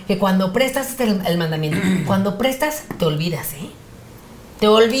devuelven? No, que cuando prestas es el mandamiento. Cuando prestas, te olvidas, ¿eh? Te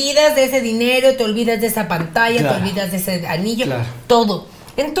olvidas de ese dinero, te olvidas de esa pantalla, Claro. te olvidas de ese anillo, Claro. todo.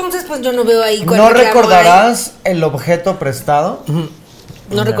 Entonces, pues yo no veo ahí cuál ¿No reclamo recordarás el objeto prestado? hay.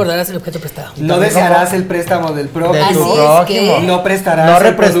 No recordarás el objeto prestado. No desearás el préstamo del De prójimo. Así tu es prójimo. que- No prestarás No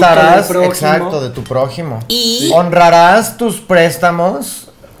el producto represtarás, del prójimo. exacto, de tu prójimo. Y- honrarás tus préstamos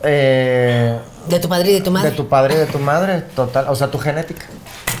De tu padre y de tu madre. de tu padre y de tu madre, total, o sea, tu genética.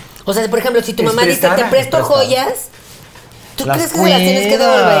 O sea, por ejemplo, si tu Es mamá dice, te prestada, presto prestada. joyas, ¿tú Las crees que se las tienes que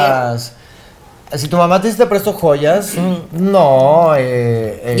devolver? cuidas. Si tu mamá te dice te presto joyas, no.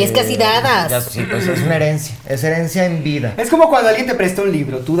 Y es casi dadas. Ya, sí, pues es una herencia. Es herencia en vida. Es como cuando alguien te presta un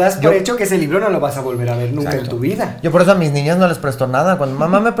libro. Tú das por Yo- hecho que ese libro no lo vas a volver a ver nunca Exacto. en tu vida. Yo por eso a mis niñas no les presto nada. Cuando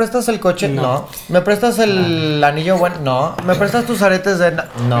mamá me prestas el coche, no. ¿Me prestas el anillo bueno? No. ¿Me prestas tus aretes de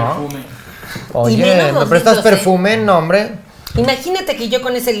no? Y Oye, menos ¿me los prestas libros, perfume? No, hombre. Imagínate que yo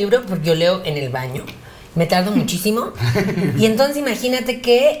con ese libro, porque yo leo en el baño, me tardo muchísimo. Y entonces imagínate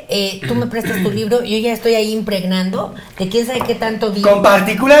que tú me prestas tu libro, yo ya estoy ahí impregnando de quién sabe qué tanto vi. Con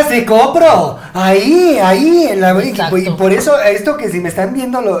partículas de copro. Ahí, en la Exacto. y por eso esto que si me están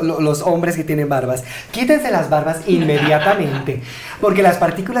viendo los hombres que tienen barbas, quítense las barbas inmediatamente. Porque las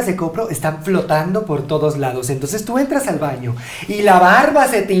partículas de copro están flotando por todos lados. Entonces tú entras al baño y la barba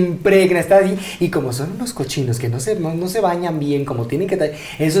se te impregna, está ahí. Y como son unos cochinos que no se bañan bien como tienen que...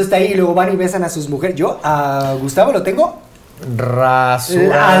 Eso está ahí y luego van y besan a sus mujeres. Yo a Gustavo lo tengo...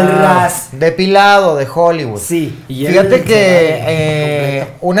 Rasurado. Al ras. Depilado de Hollywood. Sí, y él Fíjate se que va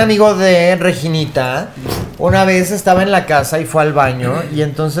completo. un amigo de Reginita una vez estaba en la casa y fue al baño y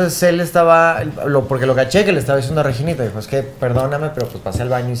entonces él estaba, porque lo caché que le estaba diciendo a Reginita, dijo, es que perdóname, pero pues pasé al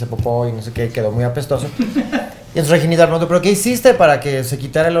baño y hice popó y no sé qué, quedó muy apestoso. Y entonces Reginita le preguntó, ¿pero qué hiciste para que se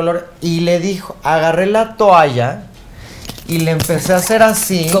quitara el olor? Y le dijo, agarré la toalla y le empecé a hacer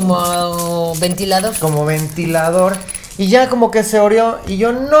así, Como ventilador. como ventilador. Y ya como que se orió y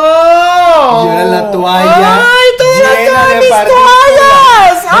yo ¡no! Y era la toalla ¡Ay, todas llena de mis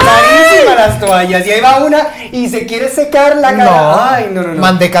partículas! toallas! Carísimas las toallas. Y ahí va una y se quiere secar la cara. No, Ay, no.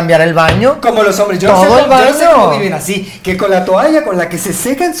 Mandé cambiar el baño. Como los hombres, yo Todo no sé el cómo- yo no sé baño. cómo viven así, que con la toalla con la que se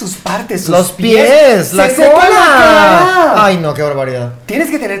secan sus partes, sus Los pies, la se seca cola. cara. Ay, no, qué barbaridad.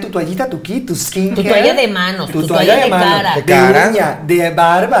 Tienes que tener tu toallita, tu kit, tu skin Tu toalla de manos, tu toalla de cara. De cara. uña, de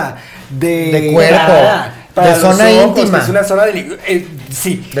barba, De cuerpo, cara, para de los zona ojos, íntima. que es una zona de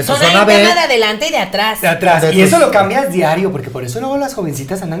sí. De su Zona zona B. interna de adelante y de atrás. De atrás. De Y eso tus- lo cambias diario, porque por eso luego las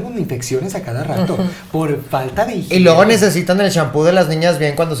jovencitas andan con infecciones a cada rato. Por falta de higiene. Y luego necesitan el shampoo de las niñas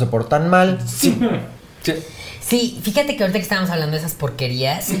bien cuando se portan mal. Sí. Sí, fíjate que ahorita que estábamos hablando de esas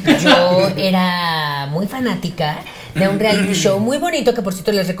porquerías, yo era muy fanática de un reality show muy bonito que por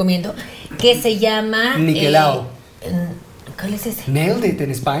cierto les recomiendo, que se llama... Niquelao. ¿Cuál es ese? Nailed it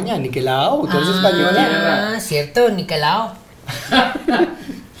en España, Niquelao, tú eres española. Ah, cierto, Niquelao.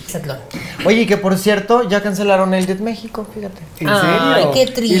 Exatlón. Oye, y que por cierto, ya cancelaron el de México, fíjate. ¿En Ay, serio? qué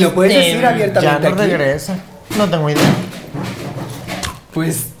triste. Y lo puedes decir Ya abiertamente no aquí. regresa. No tengo idea.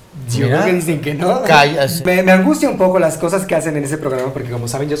 Pues yo Mira. creo que dicen que no. Callas. Me angustia un poco las cosas que hacen en ese programa porque como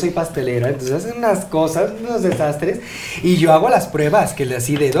saben yo soy pastelera, entonces hacen unas cosas, unos desastres y yo hago las pruebas que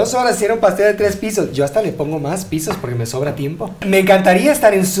así de 2 horas hicieron pastel de 3 pisos, yo hasta le pongo más pisos porque me sobra tiempo. Me encantaría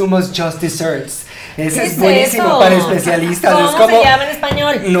estar en Sumos Just Desserts. Ese ¿Qué es buenísimo eso? para especialistas. ¿Cómo es como se llama en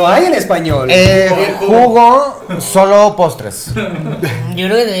español? No hay en español. Jugo, solo postres. Yo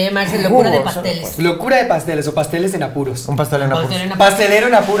creo que debe llamarse locura de pasteles. Locura de pasteles o pasteles en apuros. Un pastel en apuros. Pastel en Pastelero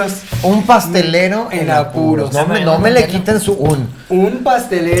en apuros. Un pastelero en apuros. No me, no me le quiten su un. Un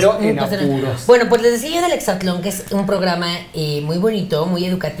pastelero en pastel en- apuros. Bueno, pues les decía yo del Exatlón, que es un programa muy bonito, muy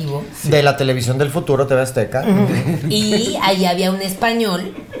educativo. De la televisión del futuro, TV Azteca. Y ahí había un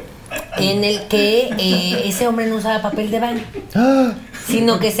español en el que ese hombre no usaba papel de baño.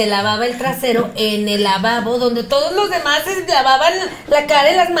 sino que se lavaba el trasero en el lavabo donde todos los demás se lavaban la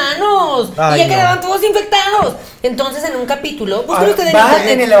cara y las manos. Ay, y ya no. quedaban todos infectados. Entonces, en un capítulo, Ah, búsquelo usted en va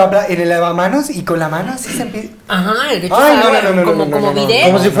internet. en el lavamanos y con la mano así se empieza. Ajá, el bidet Ay, no, agua, no, no, no, como, no, como no, no, bidet.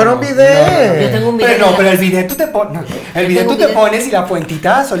 Como si fuera un bidet. Yo tengo un bidet. Pero no, pero el bidet tú te pones. El bidet tengo tú te bidet. pones y la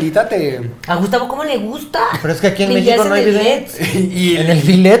fuentita solita te. A Gustavo, ¿cómo le gusta? Pero es que aquí en limpiarse México no hay en el bidet. Y ¿En el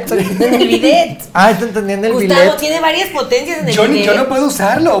bilet? En el bidet. Ah, te entendí en el Gustavo bilet. tiene varias potencias en el yo, bidet. yo no puedo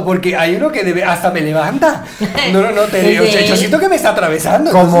usarlo porque hay uno que hasta me levanta. No, no, no, El o sea, de- yo siento que me está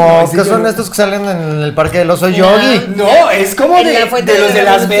atravesando. Como, entonces, ¿qué yo son no- estos que salen en el parque del oso No. yogi? No, es como En de, la fuente de de los la de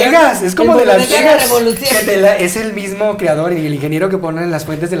Las revolución. Vegas. Es como El de Las monumento de la Vegas. revolución. Es el mismo creador y el ingeniero que pone en las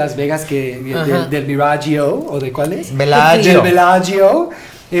fuentes de Las Vegas que Ajá. del Bellagio, ¿o de cuál es? Bellagio. Del Bellagio.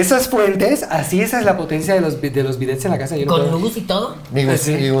 Esas fuentes, así esa es la potencia de los bidets en la casa. Yo no Con puedo. luz y todo.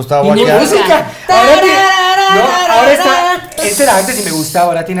 Sí. Y Gustavo Y acá. música. Ahora está. Este era antes y me gustaba,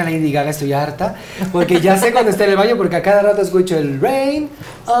 ahora tiene a Lady Gaga, estoy harta. Porque ya sé cuando está en el baño, porque a cada rato escucho el rain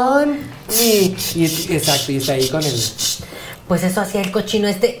on me. Exacto, y está ahí con el. Pues eso hacía el cochino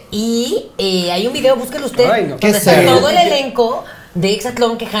este. Y hay un video, búsquelo usted, Ay, no. donde ¿Qué está serio? todo el elenco de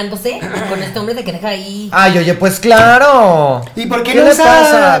Exatlón quejándose con este hombre de que deja ahí. Ay, oye, pues claro. ¿Y por qué ¿Qué no le usa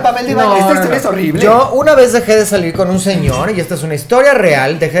pasa? papel de baño? Esta historia es horrible. Yo una vez dejé de salir con un señor, y esta es una historia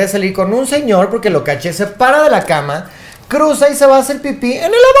real, dejé de salir con un señor porque lo caché, se para de la cama, cruza y se va a hacer pipí en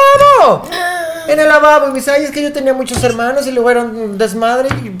el lavabo. En el lavabo, y me dice, ay, es que yo tenía muchos hermanos y luego era un desmadre,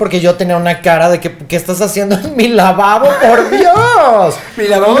 porque yo tenía una cara de que, ¿qué estás haciendo en mi lavabo? ¡Por Dios! Mi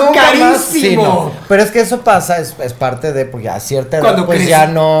lavabo Nunca más, sí, carísimo. no. Pero es que eso pasa, es parte de, pues ya a cierta edad, Cuando pues creces- ya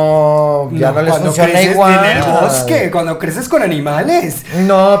no les cuando funciona creces igual. en el bosque, cuando creces con animales.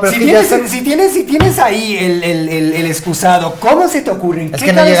 No, pero si es que tienes, ya están- si tienes ahí el excusado, ¿cómo se te ocurre? ¿En Es qué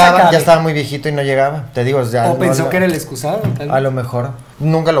que no cabeza llegaba, cabe? ya estaba muy viejito y no llegaba. Te digo, ya. O no pensó lo- que era el excusado. tal. A lo mejor.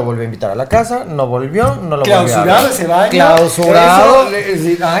 Nunca lo volví a invitar a la casa, no volvió, no lo volví a ver. Clausurado ese baño. Clausurado.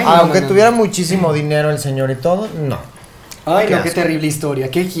 Sí, ay, no, Aunque no, no. tuviera muchísimo dinero el señor y todo, no. Ay, Qué no, qué asco. terrible historia.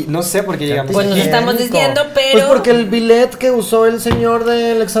 No sé por qué llegamos Pues nos aquí. estamos desviando, pero. Pues porque el bilet que usó el señor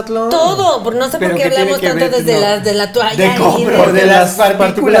del Hexatlón. Todo, porque no sé por Pero qué ¿qué tiene hablamos que tanto ver? desde No. de la toalla. De y copro, de las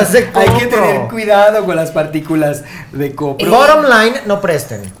partículas. de Hay que copro. tener cuidado con las partículas de copro. Bottom line, no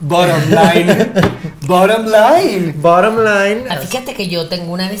presten. Bottom line. Bottom line. Bottom line. Ah, fíjate que yo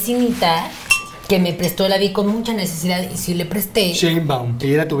tengo una vecinita que me prestó, la vi con mucha necesidad y sí le presté. Shane Baum.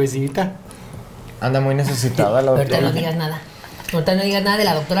 Ella era tu vecinita. Anda muy necesitada la Ahorita no doctora. digas nada. Ahorita no digas nada de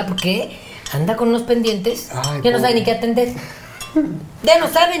la doctora porque anda con unos pendientes. Ay, Ya no sabe pobre. ni qué atender. Ya no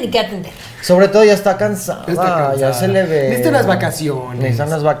sabe ni qué atender. Sobre todo ya está cansada. Está cansada. Ya se le ve. Necesita unas vacaciones. Necesita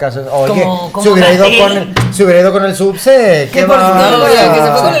unas vacaciones. Oye, Como se hubiera ido Gatel. con el subse. Qué por bárbara. no, la que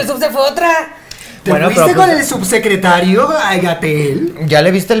se fue con el sub se fue otra. ¿Te Bueno, fuiste pero con pues- el subsecretario a Gatel? Ya le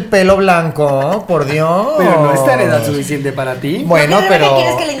viste el pelo blanco, por Dios. Pero no está en edad suficiente para ti. Bueno, ¿No pero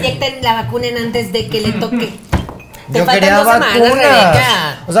quieres que le inyecten la vacunen antes de que le toque? Te yo faltan quería 2 semanas, vacunas.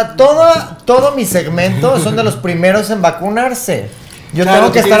 Rebeca. O sea, todo mi segmento son de los primeros en vacunarse. Yo Claro,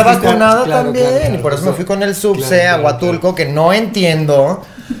 tengo que tú estar tienes que estar- vacunado claro, también. claro, y por eso claro. me fui con el subse Claro, a claro, Huatulco, que no entiendo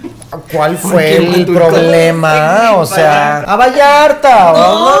cuál ¿Por fue qué el Huatulco? problema. O sea, a Vallarta.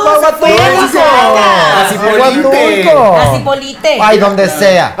 No, a se fue a Huatulco. Oaxaca. A Zipolite. Huatulco. A Zipolite. Ay, donde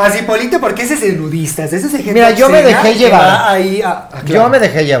sea. A Cipolite, porque ese es el nudista, ese es el gente Mira, yo me obscena dejé que llevar. va ahí Yo me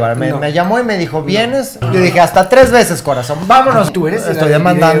dejé llevar, No. me llamó y me dijo, ¿vienes? Yo dije, hasta 3 veces, corazón, vámonos. Tú eres el Estoy del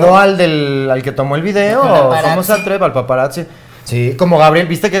demandando video. al que tomó el video. Al paparazzi. ¿Cómo se atreve? Al paparazzi. Sí, como Gabriel,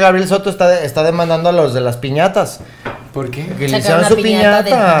 ¿viste que Gabriel Soto está demandando a los de las piñatas? ¿Por qué? Que le Sacaron hicieron una su piñata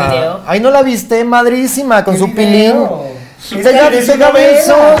piñata. del video. Ay, ¿no la viste? Madrísima, con ¿Qué su video? pilín. Es De Gabriel Gabriel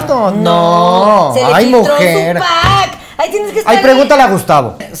Soto. Soto. No. Se le Ay, filtró mujer. su pack. Ahí tienes que estar. Ay, pregúntale a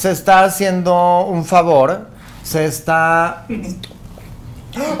Gustavo. Se está haciendo un favor. Se está...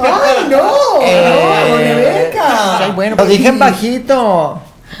 ¡Ay, no! ¡No, Rebeca! Ay, bueno, lo dije en bajito.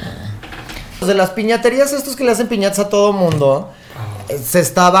 Los de las piñaterías, estos que le hacen piñatas a todo mundo, se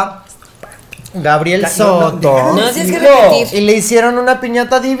estaba Gabriel Soto. No, tienes que repetir. Y le hicieron una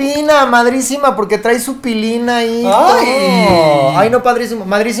piñata divina, madrísima, porque trae su pilina ahí. Ay. todo. Ay, no, padrísimo.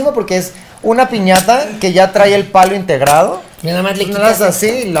 Madrísimo porque es una piñata que ya trae el palo integrado. Y nada más le No las quitas.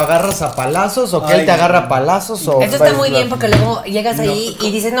 así, lo agarras a palazos, o que Ay, él te agarra a palazos, o... Eso está muy bien porque luego llegas ahí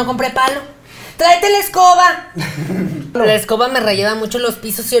y dices, no compré palo. Tráete la escoba. La escoba me rayaba mucho los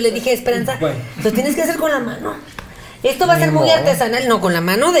pisos y yo le dije, Esperanza, Bueno. lo tienes que hacer con la mano. Esto va a ser Ni muy modo. artesanal, no, con la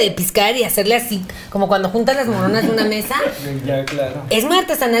mano de piscar y hacerle así, como cuando juntas las moronas de una mesa. Ya, claro. Es muy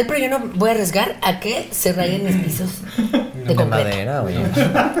artesanal, pero yo no voy a arriesgar a que se rayen mis pisos de De concreto. madera, oye.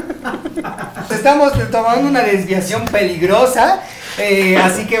 Estamos tomando una desviación peligrosa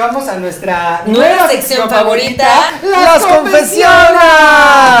Así que vamos a nuestra Nueva sección favorita, ¡Las confesiones!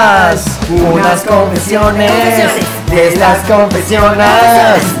 Unas confesiones de las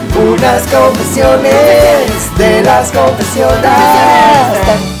confesiones. Unas confesiones de las confesiones.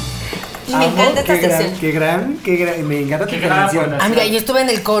 Y me encanta esta sección. Qué gran, me encanta tu canción. Amiga, yo estuve en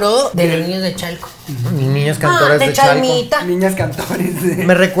el coro de los niños de Chalco. Niños cantores de Chalco. Chalmita. Niñas cantores.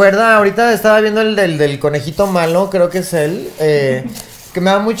 Me recuerda, ahorita estaba viendo el del conejito malo, creo que es él, que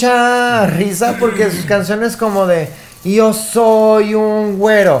me da mucha risa porque sus canciones como de yo soy un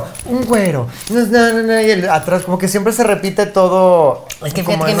güero, y atrás como que siempre se repite todo. Es que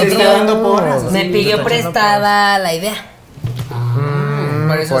como fíjate que en me esos pidió, tonos. me pidió prestada la idea.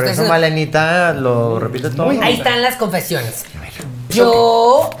 Por eso Malenita lo repite todo. Ahí están las confesiones.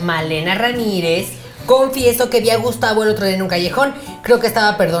 Yo, Malena Ramírez, confieso que vi a Gustavo el otro día en un callejón. Creo que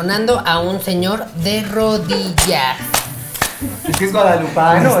estaba perdonando a un señor de rodillas. Es que es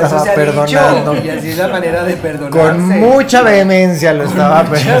guadalupano, Estaba eso se ha perdonando. dicho. Y así es la manera de perdonarse. Con mucha vehemencia lo estaba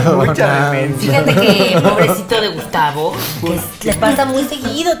Mucha perdonando. vehemencia. Fíjate que pobrecito de Gustavo, que le pasa muy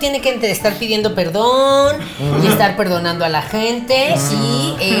seguido, tiene que estar pidiendo perdón y estar perdonando a la gente.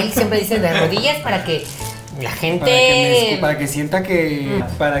 Y él siempre dice de rodillas para que la gente Para que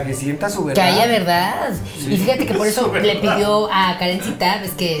sienta su que verdad. haya verdad. Y fíjate que por eso le pidió a Karencita,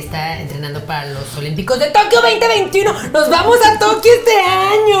 ves que está entrenando para los Olímpicos de Tokio 2021. Nos vamos a Tokio este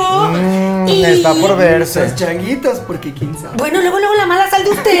año. Está por verse. Los changuitos, porque quién sabe. Bueno, luego la mala sal de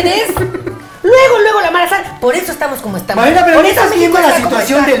ustedes. Luego la mala sal. Por eso estamos como estamos. Marina, pero por ¿no eso estás viendo México la está como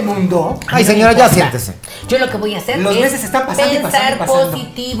situación está. del mundo? Ay, señora, ya siéntese. Yo lo que voy a hacer Los es meses están pasando y pensar pasando.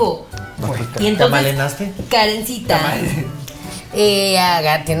 positivo. Y ¿Te entonces, amalenaste? Karencita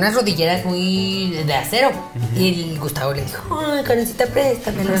tiene unas rodilleras muy de acero. Y el Gustavo le dijo, ay, Karencita,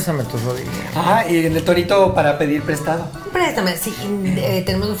 préstamelo. Présame tus rodillas. Ajá, y en el torito para pedir prestado. Préstame, sí,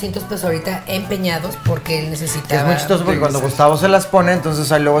 tenemos 200 pesos ahorita empeñados porque él necesitaba. Es muy chistoso porque cuando Gustavo se las pone,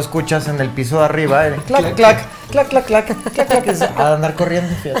 entonces ahí luego escuchas en el piso de arriba el clac, clac, clac, clac, clac, clac, clac, es a andar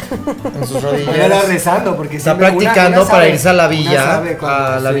corriendo, fíjate, en sus Ahora rodillas. rezando, porque Está siempre practicando para irse a la una villa, sabe cuando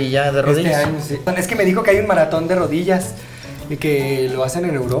a la villa de rodillas. Este año, sí. Es que me dijo que hay un maratón de rodillas y que lo hacen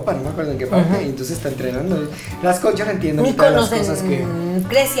en Europa, no me acuerdo en qué parte, y entonces está entrenando. Yo no entiendo Ni mitad de las conocen cosas que...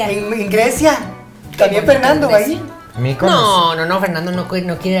 Grecia. En Grecia, también bonito, Fernando Grecia. ahí. No, Fernando no quiere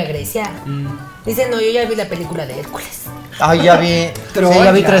ir a Grecia. Dice, no, yo ya vi la película de Hércules. Ay, ya vi, Troya. sí,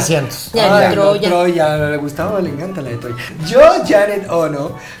 ya vi 300. Ya vi Ay, no, Troya. Troya, le gustaba, le encanta la de Troya. Yo, Janet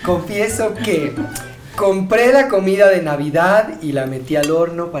Ono, confieso que compré la comida de Navidad y la metí al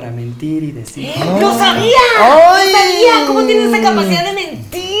horno para mentir y decir. ¡Lo sabía! ¡Ay! ¡Lo sabía! ¿Cómo tienes esa capacidad de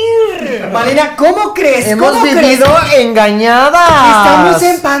mentir? Marina, ¿cómo crees? Hemos ¿Cómo vivido crees? engañadas. Estamos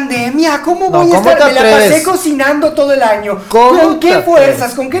en pandemia, ¿cómo No, voy a ¿cómo estar? te Me la pasé atreves? cocinando todo el año. ¿Cómo ¿Con te qué atreves?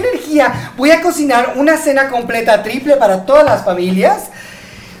 fuerzas, con qué energía voy a cocinar una cena completa triple para todas las familias?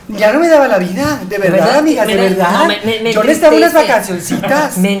 Ya no me daba la vida, de verdad, amigas, de verdad. No, me Yo necesitaba unas entristece.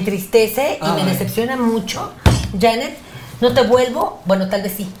 vacacioncitas. Me entristece y me Ay. decepciona mucho. Janet, no te vuelvo, bueno, tal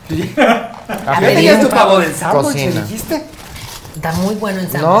vez sí. Ya pedir tenías un tu pavo del sándwich, cocina. dijiste. Está muy bueno en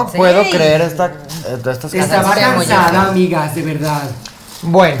No sándwich. puedo ¡Ey! creer estas cosas. Estaba te amo, cansada, Jackie. amigas, de verdad.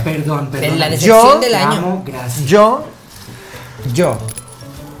 Bueno, Perdón. En la Yo decepción del Te año. amo, gracias.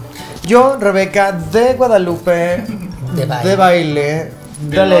 yo, Rebeca de Guadalupe, De baile.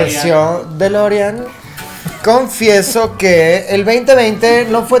 de Alessio, de Lorian, confieso que el 2020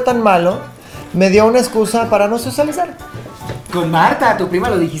 no fue tan malo, me dio una excusa para no socializar. Con Marta, tu prima,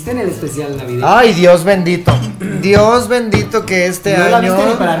 lo dijiste en el especial navideño. Ay, Dios bendito que este No la año viste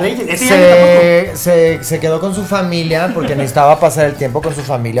ni para Reyes, este se quedó con su familia porque necesitaba pasar el tiempo con su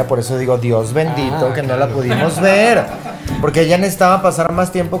familia, por eso digo Dios bendito Ah, que no la pudimos ver, porque ella necesitaba pasar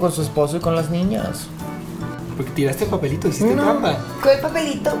más tiempo con su esposo y con las niñas. Porque tiraste el papelito, hiciste trampa. ¿Cuál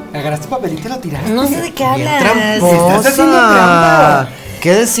papelito? Agarraste el papelito y lo tiraste. No sé de qué Bien hablas. tramposa. Estás haciendo trampa.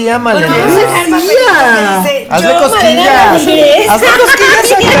 ¿Qué decía Malena? Bueno, vamos a dejar el papelito que dice, Hazle yo, Malena cosquillas. Ramírez. Hazle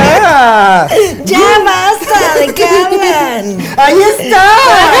cosquillas acá. Ya basta, ¿de qué hablan? ¡Ahí está!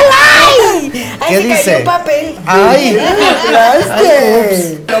 ¡Ay! ¿Qué Se dice? cayó un papel. Ay.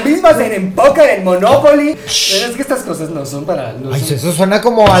 ¡Tiraste! Lo mismo hacen en póker, en Monopoly. Pero es que estas cosas no son para. No Ay, son- eso suena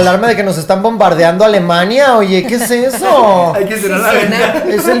como alarma de que nos están bombardeando Alemania. Oye, ¿qué es eso? Hay que cerrar Sí, la suena.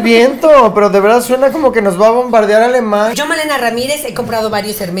 ventana. Es el viento, pero de verdad suena como que nos va a bombardear Alemania. Yo, Malena Ramírez, he comprado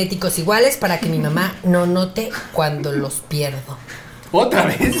varios herméticos iguales para que mi mamá no note cuando los pierdo. ¿Otra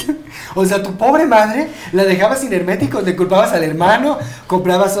vez? O sea, tu pobre madre la dejabas sin herméticos, le culpabas al hermano,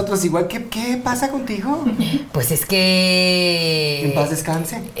 comprabas otros igual. ¿Qué pasa contigo? Pues es que... En paz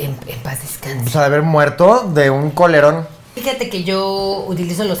descanse. En paz descanse. O sea, de haber muerto de un colerón. Fíjate que yo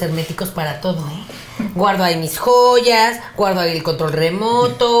utilizo los herméticos para todo, ¿eh? Guardo ahí mis joyas, guardo ahí el control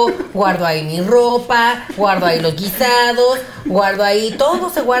remoto, guardo ahí mi ropa, guardo ahí los guisados, guardo ahí, todo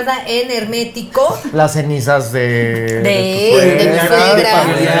se guarda en hermético. Las cenizas de De mi suegra.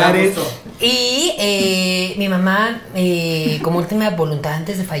 familiares. Y mi mamá, como última voluntad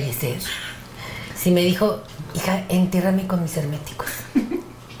antes de fallecer, sí me dijo, hija, entiérrame con mis herméticos.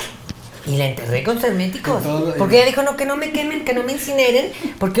 Y la enterré con sus herméticos. Porque ella dijo, no, que no me quemen, que no me incineren,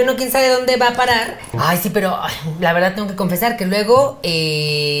 porque uno quién sabe dónde va a parar. Ay, sí, pero la verdad tengo que confesar que luego,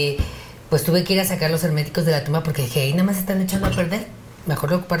 pues tuve que ir a sacar los herméticos de la tumba porque dije, ahí nada más se están echando a perder.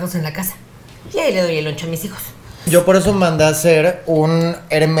 Mejor ocuparlos en la casa. Y ahí le doy el lonche a mis hijos. Yo por eso mandé a hacer un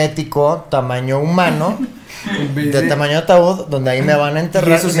hermético tamaño humano, de tamaño ataúd, donde ahí me van a Y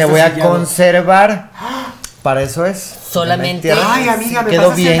enterrar eso y sí me está voy a sellado. conservar. Para eso es. Solamente- Ay, amiga, me quedó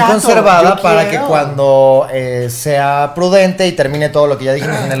pasas el bien dato. conservada Yo para que quiero. cuando sea prudente y termine todo lo que ya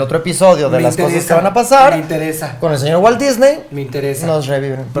dijimos en el otro episodio de Me las cosas interesa, que van a pasar me interesa. con el señor Walt Disney, Me interesa. nos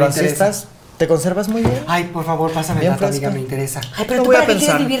reviven. Pero así interesa. estás, te conservas muy bien. Ay, por favor, pásame el Bien dato, amiga, fresca. me interesa. Ay, pero No tú voy a para qué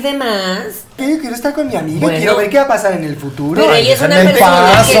quieres pensar. vivir de más. Yo quiero estar con mi amiga, Bueno. quiero ver qué va a pasar en el futuro. Pero ella es una Déjenme en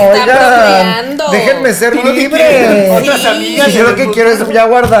persona paz, que está oigan. procreando. Déjenme ser Tú lo que libre. quieres, otras Sí. amigas. Y yo en lo el que quiero es futuro. ya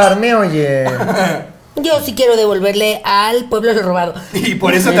guardarme, oye. Yo sí quiero devolverle al pueblo lo robado. Y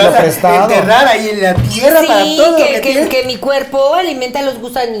por eso Y te lo vas a prestado. enterrar ahí en la tierra para Sí, todo lo que, que tienes. que mi cuerpo alimenta a los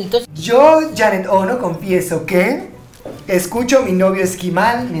gusanitos. Yo, Janet Ono, confieso que escucho Mi novio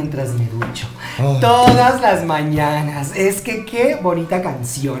esquimal mientras me ducho. Todas las mañanas. Es que qué bonita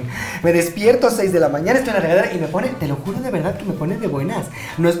canción. Me despierto 6 de la mañana, estoy en la regadera y me pone, te lo juro de verdad que me pone de buenas.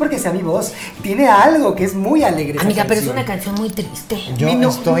 No es porque sea mi voz, tiene algo que es muy alegre. esa Amiga, pero es canción. una canción muy triste. Yo Mi no-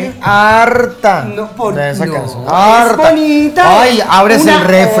 estoy harta No, por- de esa no, canción. es Harta. bonita. Ay, abres Una el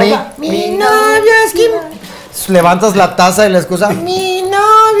refri. oda. Mi novio esquima. Levantas la taza y la excusa. Mi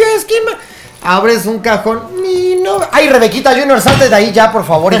novio esquima. Abres un cajón. Mi novio. Ay, Rebequita Junior, salte de ahí ya, por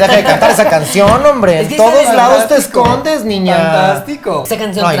favor, y deja de cantar esa canción, hombre. Es En que todos está lados te fantástico. escondes, niña. Fantástico. Esa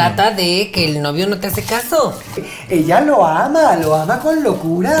canción Ay. trata de que el novio no te hace caso. Ella lo ama con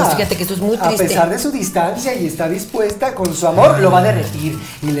locura. Pues fíjate que eso es muy triste. A pesar de su distancia y está dispuesta con su amor, lo va a derretir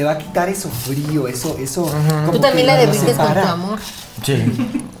y le va a quitar eso frío, eso. Como Tú también que la lo derrites con tu separa. amor. Sí,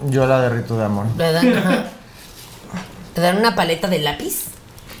 yo la derrito de amor. ¿Verdad? Ajá. ¿Te dan una paleta de lápiz?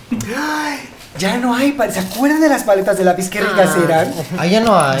 Ya no hay, ¿se acuerdan de las paletas de lápiz? Qué ricas eran. Ah, ya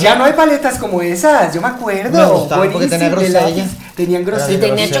no hay. Ya no hay paletas como esas, yo me acuerdo. Me gustaban porque tenía Buenísimo, de grosella. lápiz. Tenían Y grosella.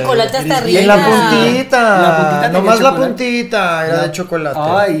 tenía grosella. chocolate hasta Eres arriba. En la bien. puntita. La puntita tenía Nomás la chocolate. puntita era de chocolate.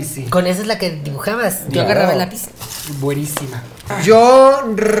 Ay, sí. Con esa es la que dibujabas. Yo Claro. agarraba el lápiz. Buenísima. Yo,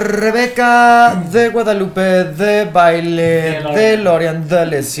 Rebeca de Guadalupe, de baile, de Lorian de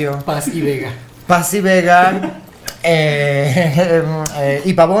Lesio, Paz y Vega. Paz y Vega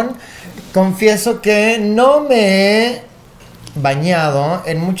y Pavón, confieso que no me he bañado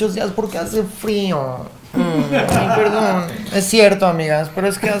en muchos días porque hace frío. Ay, perdón. Es cierto, amigas, pero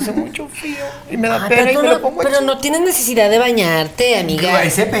es que hace mucho frío y me da Ay, pena y tú me no, lo pongo pero aquí. no tienes necesidad de bañarte, amiga.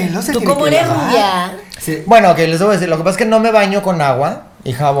 Ese pelo se Tú tiene como que eres lavar. rubia. Sí. Bueno, ok, les voy a decir, lo que pasa es que no me baño con agua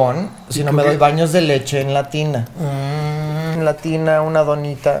y jabón, sino ¿Tú me qué? doy baños de leche en la tina. En la tina, una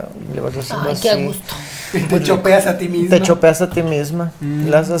donita, y le vas haciendo Ay, así. qué a gusto. Te chopeas a ti mismo. Te chopeas a ti misma,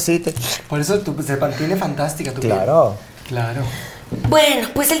 le haces así, te... Por eso se mantiene fantástica tu piel. Claro. Claro. Bueno,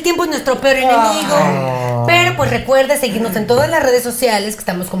 pues el tiempo es nuestro peor enemigo. Pero pues recuerda seguirnos en todas las redes sociales, que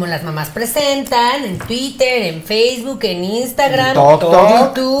estamos como Las Mamás Presentan, en Twitter, en Facebook, en Instagram, TikTok.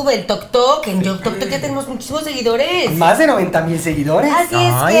 YouTube, en TokTok. En TokTok ya tenemos muchísimos seguidores. Más de 90,000 seguidores. Así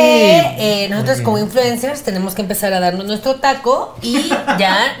es Ay, que nosotros como influencers tenemos que empezar a darnos nuestro taco y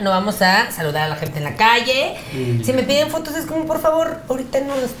ya no vamos a saludar a la gente en la calle. Si me piden fotos es como, por favor, ahorita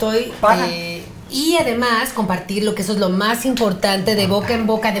no estoy. Paga. Y además compartir lo que eso es lo más importante, de boca en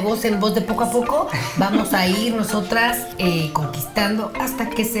boca, de voz en voz, de poco a poco. Vamos a ir nosotras conquistando hasta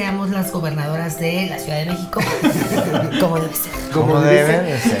que seamos las gobernadoras de la Ciudad de México, como debe ser. Como Como debe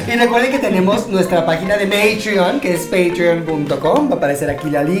debe ser. de ser. Y recuerden que tenemos nuestra página de Patreon, que es patreon.com, va a aparecer aquí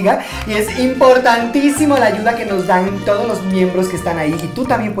la liga. Y es importantísimo la ayuda que nos dan todos los miembros que están ahí. Y tú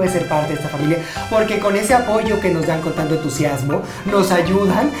también puedes ser parte de esta familia, porque con ese apoyo que nos dan con tanto entusiasmo, nos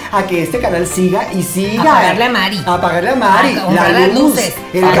ayudan a que este canal siga vaya y siga. A pagarle a Mari. A pagarle a Mari. A comprar las luces.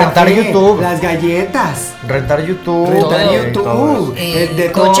 el A rentar café, YouTube. las galletas. Rentar YouTube. Rentar todo YouTube. El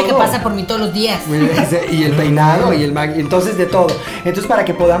de coche todo. que pasa por mí todos los días. Y el peinado y entonces de todo. Entonces para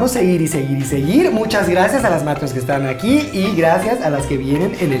que podamos seguir y seguir y seguir, muchas gracias a las matros que están aquí y gracias a las que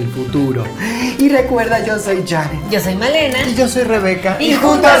vienen en el futuro. Y recuerda, yo soy Janet. Yo soy Malena. Y yo soy Rebeca. Y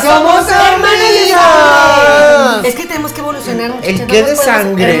juntas somos hermanas. Es que tenemos que evolucionar, muchachas. ¿El No qué nos de podemos-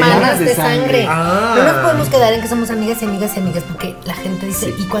 sangre? Hermanas de sangre. Ah. No nos podemos quedar en que somos amigas y amigas y amigas, porque la gente dice,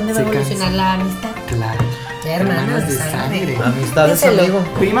 Sí, ¿y cuándo va a se evolucionar cansa. la amistad? Claro. Ya, hermanas de sangre. Amistades, Díselo. amigo.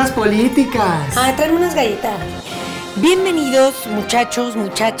 Primas políticas. Ah, tráeme unas galletas. Bienvenidos, muchachos,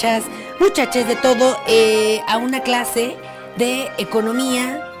 muchachas, muchaches de todo, a una clase de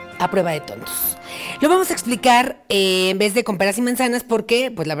economía a prueba de tontos. Lo vamos a explicar en vez de con peras y manzanas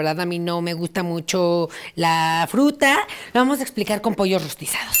porque, pues la verdad a mí no me gusta mucho la fruta. Lo vamos a explicar con pollos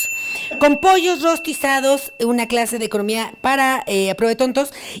rostizados. Con pollos rostizados, una clase de economía para a prueba de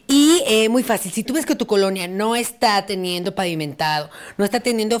tontos. Y muy fácil, si tú ves que tu colonia no está teniendo pavimentado, no está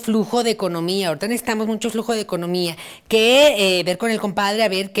teniendo flujo de economía, ahorita necesitamos mucho flujo de economía, que ver con el compadre a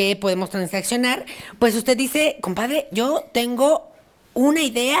ver qué podemos transaccionar, pues usted dice, compadre, yo tengo una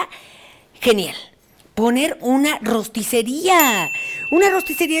idea genial. Poner una rosticería. Una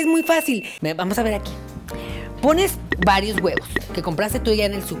rosticería es muy fácil. Vamos a ver aquí. Pones varios huevos que compraste tú ya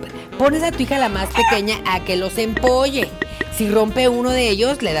en el súper. Pones a tu hija la más pequeña a que los empolle. Si rompe uno de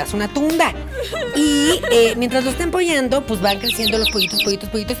ellos, le das una tunda. Y mientras lo está empollando, pues van creciendo los pollitos, pollitos,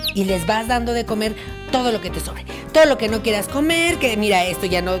 pollitos. Y les vas dando de comer todo lo que te sobre. Todo lo que no quieras comer, que mira esto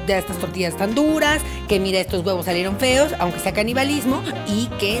ya no, ya estas tortillas están duras, que mira estos huevos salieron feos, aunque sea canibalismo, y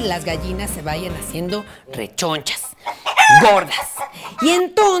que las gallinas se vayan haciendo rechonchas, gordas. Y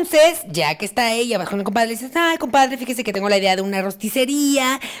entonces, ya que está ella, vas con el compadre y le dices, ay, compadre, fíjese que tengo la idea de una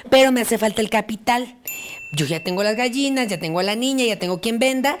rosticería, pero me hace falta el capital. Yo ya tengo las gallinas, ya tengo a la niña, ya tengo quien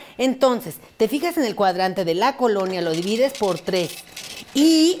venda. Entonces, te fijas en el cuadrante de la colonia, lo divides por 3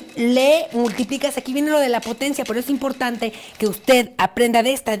 y le multiplicas. Aquí viene lo de la potencia, pero es importante que usted aprenda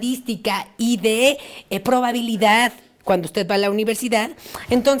de estadística y de probabilidad cuando usted va a la universidad.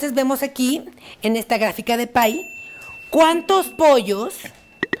 Entonces, vemos aquí, en esta gráfica de pie, ¿cuántos pollos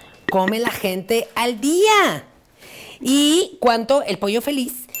come la gente al día? Y cuánto el pollo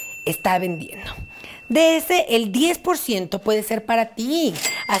feliz está vendiendo. De ese, el 10% puede ser para ti.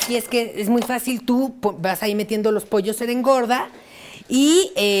 Así es que es muy fácil, tú vas ahí metiendo los pollos en engorda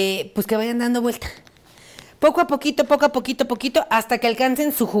y pues que vayan dando vuelta. Poco a poquito, hasta que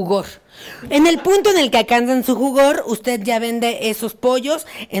alcancen su jugor. En el punto en el que alcanzan su jugor, usted ya vende esos pollos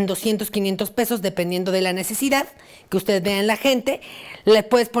en 200, 500 pesos, dependiendo de la necesidad que usted vea en la gente. Le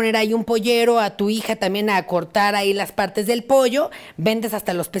puedes poner ahí un pollero a tu hija también a cortar ahí las partes del pollo. Vendes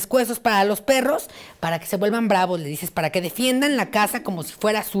hasta los pescuezos para los perros, para que se vuelvan bravos, le dices, para que defiendan la casa como si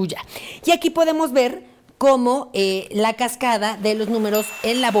fuera suya. Y aquí podemos ver cómo la cascada de los números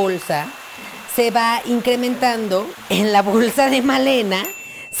en la bolsa se va incrementando, en la bolsa de Malena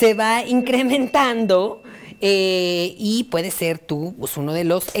se va incrementando y puedes ser tú pues, uno de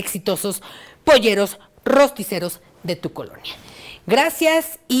los exitosos polleros rosticeros de tu colonia.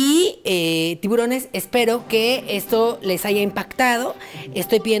 Gracias y tiburones, espero que esto les haya impactado.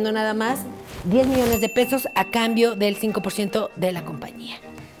 Estoy pidiendo nada más 10 millones de pesos a cambio del 5% de la compañía.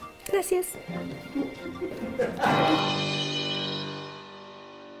 Gracias.